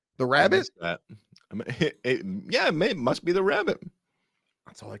Thor? The rabbit? It must be the rabbit.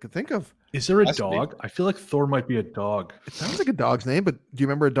 That's all I could think of. Is there a dog? I feel like Thor might be a dog. It sounds like a dog's name, but do you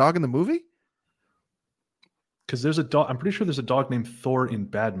remember a dog in the movie? Because there's a dog. I'm pretty sure there's a dog named Thor in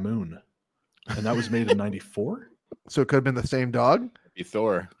Bad Moon, and that was made in '94. So it could have been the same dog. Be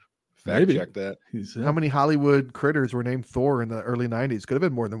Thor. Maybe. Check that. How many Hollywood critters were named Thor in the early '90s? Could have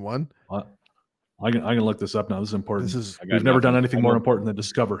been more than one. I can look this up now. This is important. We've never done anything more important than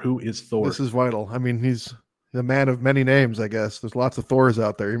discover who is Thor. This is vital. I mean, he's the man of many names. I guess there's lots of Thors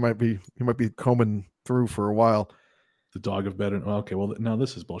out there. He might be combing through for a while. The dog of bed. Okay, well, now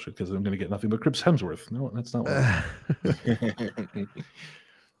this is bullshit because I'm going to get nothing but Chris Hemsworth. No, that's not what.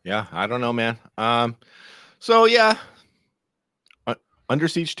 Yeah, I don't know, man. So yeah, Under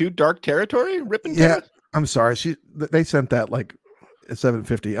Siege 2, Dark Territory, ripping. Yeah, I'm sorry. They sent that like at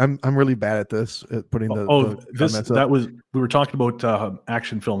 7:50. I'm really bad at this at putting the. That was we were talking about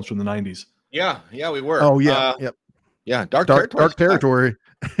action films from the 90s. Yeah, we were. Oh yeah, yep. Yeah, Dark Territory.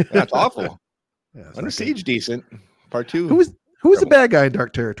 That's awful. Yeah, Under Siege, decent. Part 2. Who was the bad guy in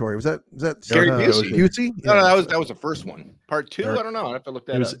Dark Territory? Was that Gary Busey? Yeah. No, that was the first one. Part 2, I don't know. I have to look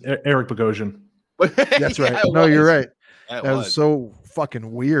that up. It was Eric Bogosian. That's right. No, you're right. That was so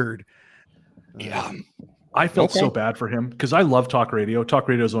fucking weird. Yeah. I felt so bad for him because I love Talk Radio. Talk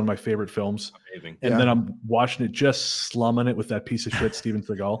Radio is one of my favorite films. Amazing. And then I'm watching it, just slumming it with that piece of shit, Steven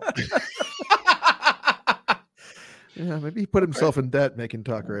Seagal. Yeah, maybe he put himself in debt making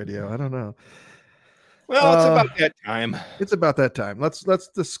Talk Radio. I don't know. Well, it's about that time. It's about that time. Let's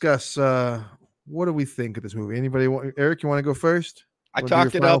discuss what do we think of this movie? Anybody want? Eric, you want to go first? I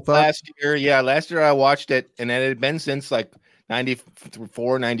talked it up last year. Yeah, last year I watched it, and it had been since like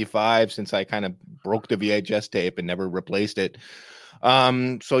 94, 95 since I kind of broke the VHS tape and never replaced it.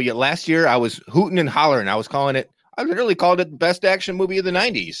 So yeah, last year I was hooting and hollering. I literally called it the best action movie of the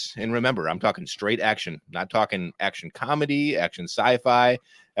 90s. And remember, I'm talking straight action, not talking action comedy, action sci-fi,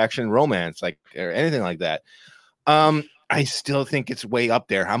 action romance, like or anything like that. I still think it's way up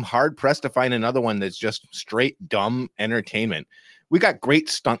there. I'm hard pressed to find another one that's just straight dumb entertainment. We got great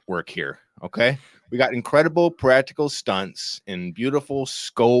stunt work here. Okay. We got incredible practical stunts and beautiful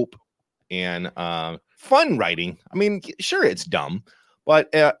scope and fun writing. I mean, sure, it's dumb, but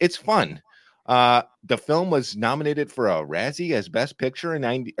it's fun. The film was nominated for a Razzie as Best Picture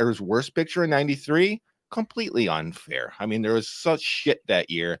in as Worst Picture in '93. Completely unfair. I mean, there was such shit that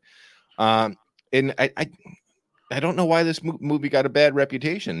year, and I don't know why this movie got a bad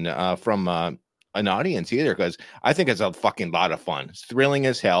reputation from an audience either, because I think it's a fucking lot of fun. It's thrilling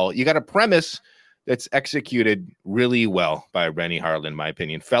as hell. You got a premise that's executed really well by Renny Harlin, in my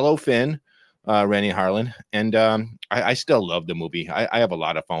opinion. Fellow Finn, Renny Harlin, and I still love the movie. I have a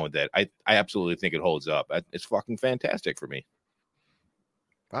lot of fun with it. I absolutely think it holds up. It's fucking fantastic for me.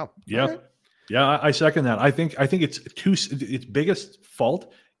 Wow. Yeah. Right. Yeah, I second that. I think its biggest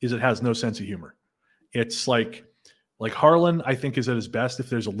fault is it has no sense of humor. It's like Harlan, I think, is at his best if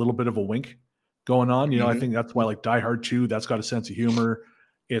there's a little bit of a wink going on. You know, I think that's why like Die Hard 2, that's got a sense of humor.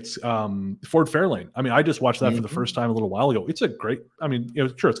 It's Ford Fairlane. I mean, I just watched that for the first time a little while ago. It's a great, I mean,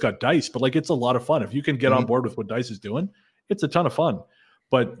 sure, it's got Dice, but like it's a lot of fun. If you can get on board with what Dice is doing, it's a ton of fun.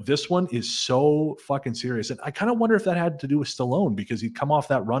 But this one is so fucking serious. And I kind of wonder if that had to do with Stallone, because he'd come off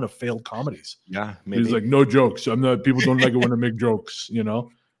that run of failed comedies. Yeah, maybe. He's like, no jokes. People don't like it when I make jokes, you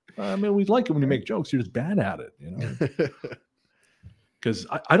know? I mean, we like it when you make jokes. You're just bad at it, you know? Because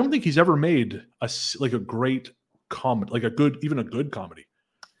I don't think he's ever made a great comedy, like even a good comedy.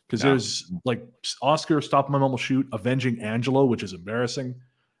 because No. there's like Oscar, Stop My Mom Will Shoot, Avenging Angelo, which is embarrassing.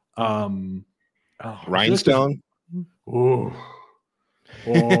 Oh, I feel like there's- Rhinestone. Oh,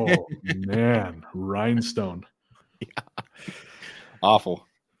 oh man, Rhinestone. Awful.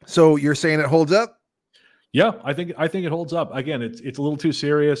 So you're saying it holds up? Yeah, I think it holds up. Again, it's a little too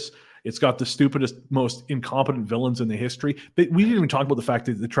serious. It's got the stupidest, most incompetent villains in the history. But we didn't even talk about the fact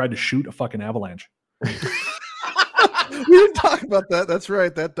that they tried to shoot a fucking avalanche. We didn't talk about that. That's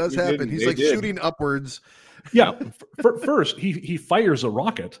right. That does We happen. didn't. He's They like did. shooting upwards. Yeah, first he fires a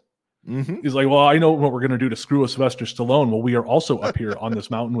rocket. Mm-hmm. He's like, well, I know what we're going to do to screw a Sylvester Stallone. Well, we are also up here on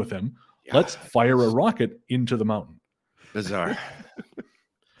this mountain with him. Yeah. Let's fire a rocket into the mountain. Bizarre.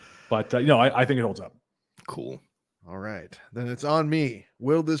 But I think it holds up. Cool. All right. Then it's on me.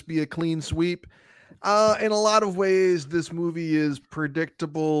 Will this be a clean sweep? In a lot of ways, this movie is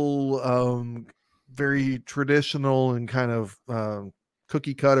predictable, very traditional and kind of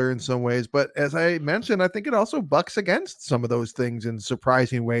cookie cutter in some ways. But as I mentioned, I think it also bucks against some of those things in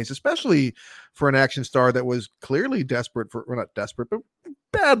surprising ways, especially for an action star that was clearly desperate for, well, not desperate, but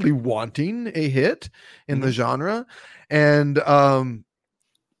badly wanting a hit in the genre. And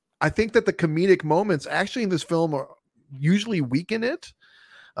I think that the comedic moments actually in this film are usually weaken it.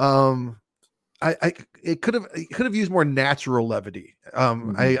 It could have used more natural levity.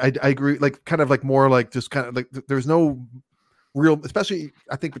 I agree, like kind of like more like just kind of like there's no real, especially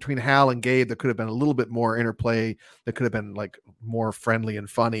I think between Hal and Gabe, there could have been a little bit more interplay that could have been like more friendly and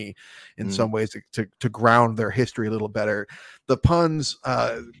funny in some ways to ground their history a little better. The puns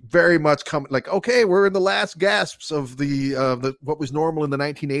very much come like, okay, we're in the last gasps of the what was normal in the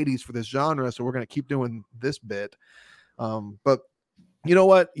 1980s for this genre, so we're going to keep doing this bit. But you know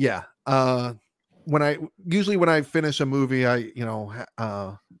what? Yeah. When I finish a movie,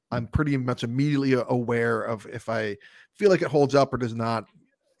 I'm pretty much immediately aware of if I feel like it holds up or does not.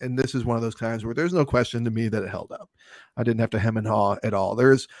 And this is one of those times where there's no question to me that it held up. I didn't have to hem and haw at all.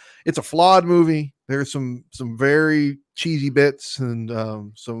 It's a flawed movie. There's some very cheesy bits and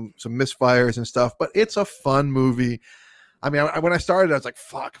some misfires and stuff, but it's a fun movie. I mean, when I started, I was like,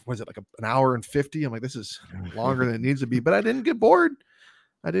 fuck, was it like an hour and 50? I'm like, this is longer than it needs to be, but I didn't get bored.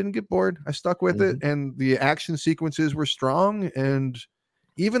 I stuck with it, and the action sequences were strong, and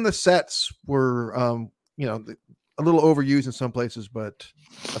even the sets were, a little overused in some places, but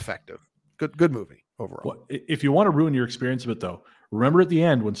effective. Good movie overall. Well, if you want to ruin your experience of it, though, remember at the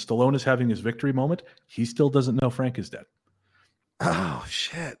end when Stallone is having his victory moment, he still doesn't know Frank is dead. Oh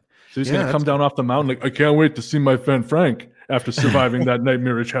shit! So he's going to come down off the mountain like, I can't wait to see my friend Frank after surviving that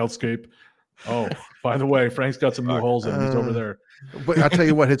nightmarish hellscape. Oh, by the way, Frank's got some new holes in him. He's over there. But I'll tell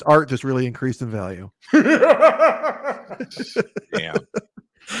you what, his art just really increased in value. Damn.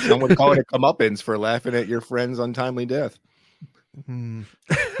 Some would call it a comeuppance for laughing at your friend's untimely death. So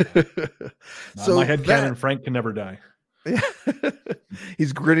my head canon, Frank can never die.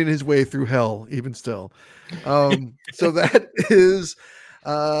 He's gritting his way through hell, even still. So that is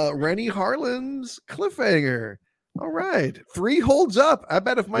Rennie Harlin's Cliffhanger. All right. 3 holds up. I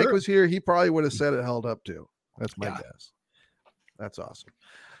bet if Mike was here, he probably would have said it held up too. That's my guess. That's awesome.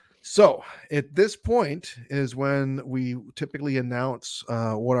 So at this point is when we typically announce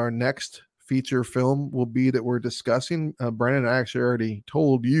what our next feature film will be that we're discussing. Brennan actually already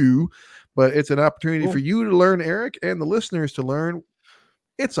told you, but it's an opportunity for you to learn, Eric, and the listeners to learn.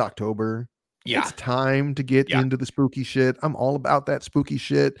 It's October. Yeah. It's time to get into the spooky shit. I'm all about that spooky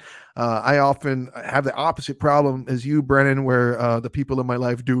shit. I often have the opposite problem as you, Brennan, where the people in my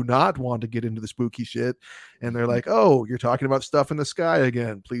life do not want to get into the spooky shit. And they're like, oh, you're talking about stuff in the sky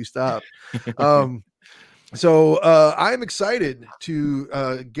again. Please stop. So I'm excited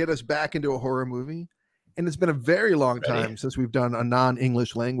to get us back into a horror movie. And it's been a very long time since we've done a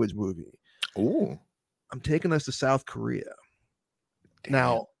non-English language movie. Ooh. I'm taking us to South Korea. Damn.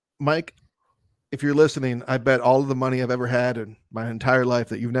 Now, Mike, if you're listening, I bet all of the money I've ever had in my entire life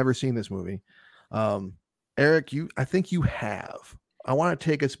that you've never seen this movie. Eric, I think you have. I want to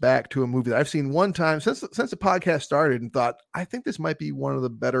take us back to a movie that I've seen one time since the podcast started and thought, I think this might be one of the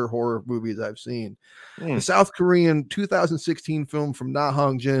better horror movies I've seen. The South Korean 2016 film from Na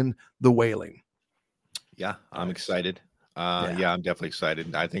Hong Jin, The Wailing. Yeah, I'm excited. Yeah, I'm definitely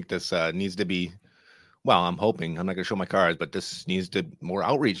excited. I think this needs to be, well, I'm hoping, I'm not going to show my cards, but this needs to more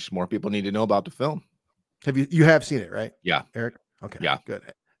outreach. More people need to know about the film. Have you have seen it, right? Yeah. Eric? Okay. Yeah. Good.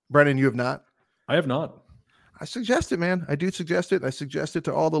 Brennan, you have not? I have not. I suggest it, man. I do suggest it. I suggest it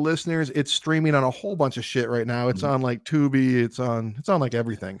to all the listeners. It's streaming on a whole bunch of shit right now. It's on like Tubi. It's on like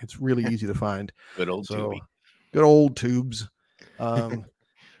everything. It's really easy to find. Good old Tubi. Good old tubes.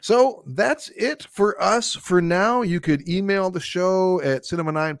 So that's it for us for now. You could email the show at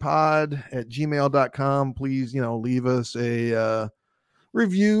cinema9pod@gmail.com. Please, leave us a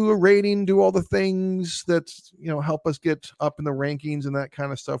review, a rating, do all the things that, help us get up in the rankings and that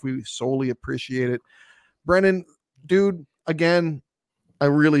kind of stuff. We solely appreciate it. Brennan, dude, again, I've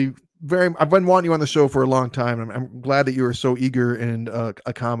been wanting you on the show for a long time. I'm glad that you were so eager and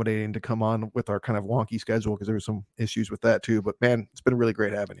accommodating to come on with our kind of wonky schedule, because there were some issues with that too. But man, it's been really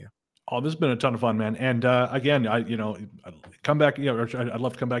great having you. Oh, this has been a ton of fun, man. And again, I'd come back. I'd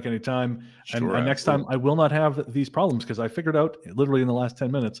love to come back anytime. Sure, and next time, I will not have these problems, because I figured out literally in the last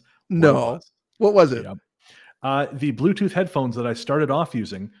 10 minutes. What was it? Yep. The Bluetooth headphones that I started off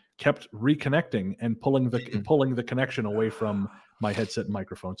using kept reconnecting and pulling the connection away from my headset and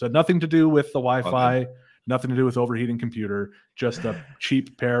microphone. So it had nothing to do with the Wi-Fi, nothing to do with overheating computer, just a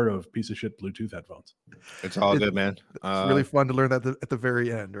cheap pair of piece of shit Bluetooth headphones. It's all good, man. It's really fun to learn that at the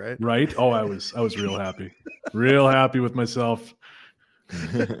very end, right? Right. Oh, I was real happy, real happy with myself.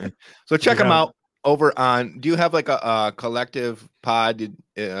 So check them out over on. Do you have like a collective pod?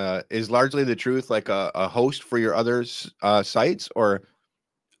 Is Largely the Truth like a host for your other sites, or?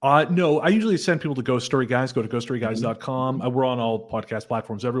 No, I usually send people to Ghost Story Guys. Go to ghoststoryguys.com. We're on all podcast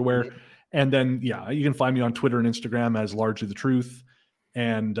platforms everywhere. And then, you can find me on Twitter and Instagram as Largely the Truth.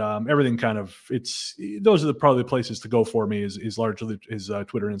 And everything those are probably the places to go for me is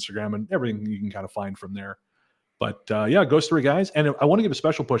Twitter and Instagram, and everything you can kind of find from there. But Ghost Story Guys. And I want to give a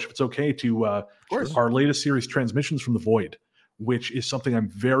special push, if it's okay, to our latest series, Transmissions from the Void, which is something I'm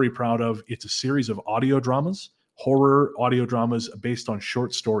very proud of. It's a series of audio dramas. Horror audio dramas based on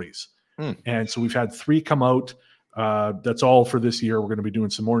short stories. And so we've had 3 come out. That's all for this year. We're going to be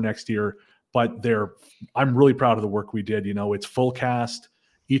doing some more next year, but I'm really proud of the work we did. It's full cast.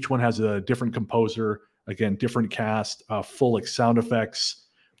 Each one has a different composer, again, different cast, full sound effects.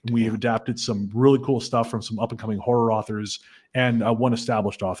 We've adapted some really cool stuff from some up and coming horror authors, and one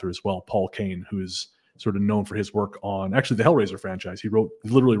established author as well, Paul Kane, who is sort of known for his work on actually the Hellraiser franchise. He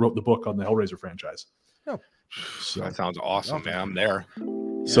literally wrote the book on the Hellraiser franchise. Oh. So that sounds awesome, man. I'm there.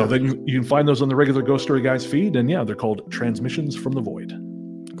 So then you can find those on the regular Ghost Story Guys feed, and they're called Transmissions from the Void.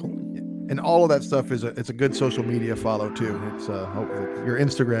 Cool. And all of that stuff it's a good social media follow too. It's your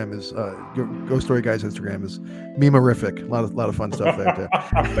Instagram is your Ghost Story Guys Instagram is memorific. A lot of fun stuff there too.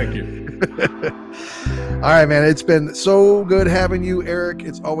 Thank you. All right, man. It's been so good having you, Eric.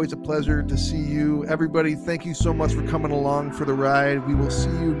 It's always a pleasure to see you. Everybody, thank you so much for coming along for the ride. We will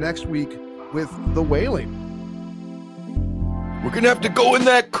see you next week with The Wailing. We're gonna have to go in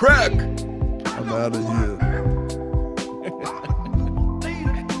that crack. I'm out of here.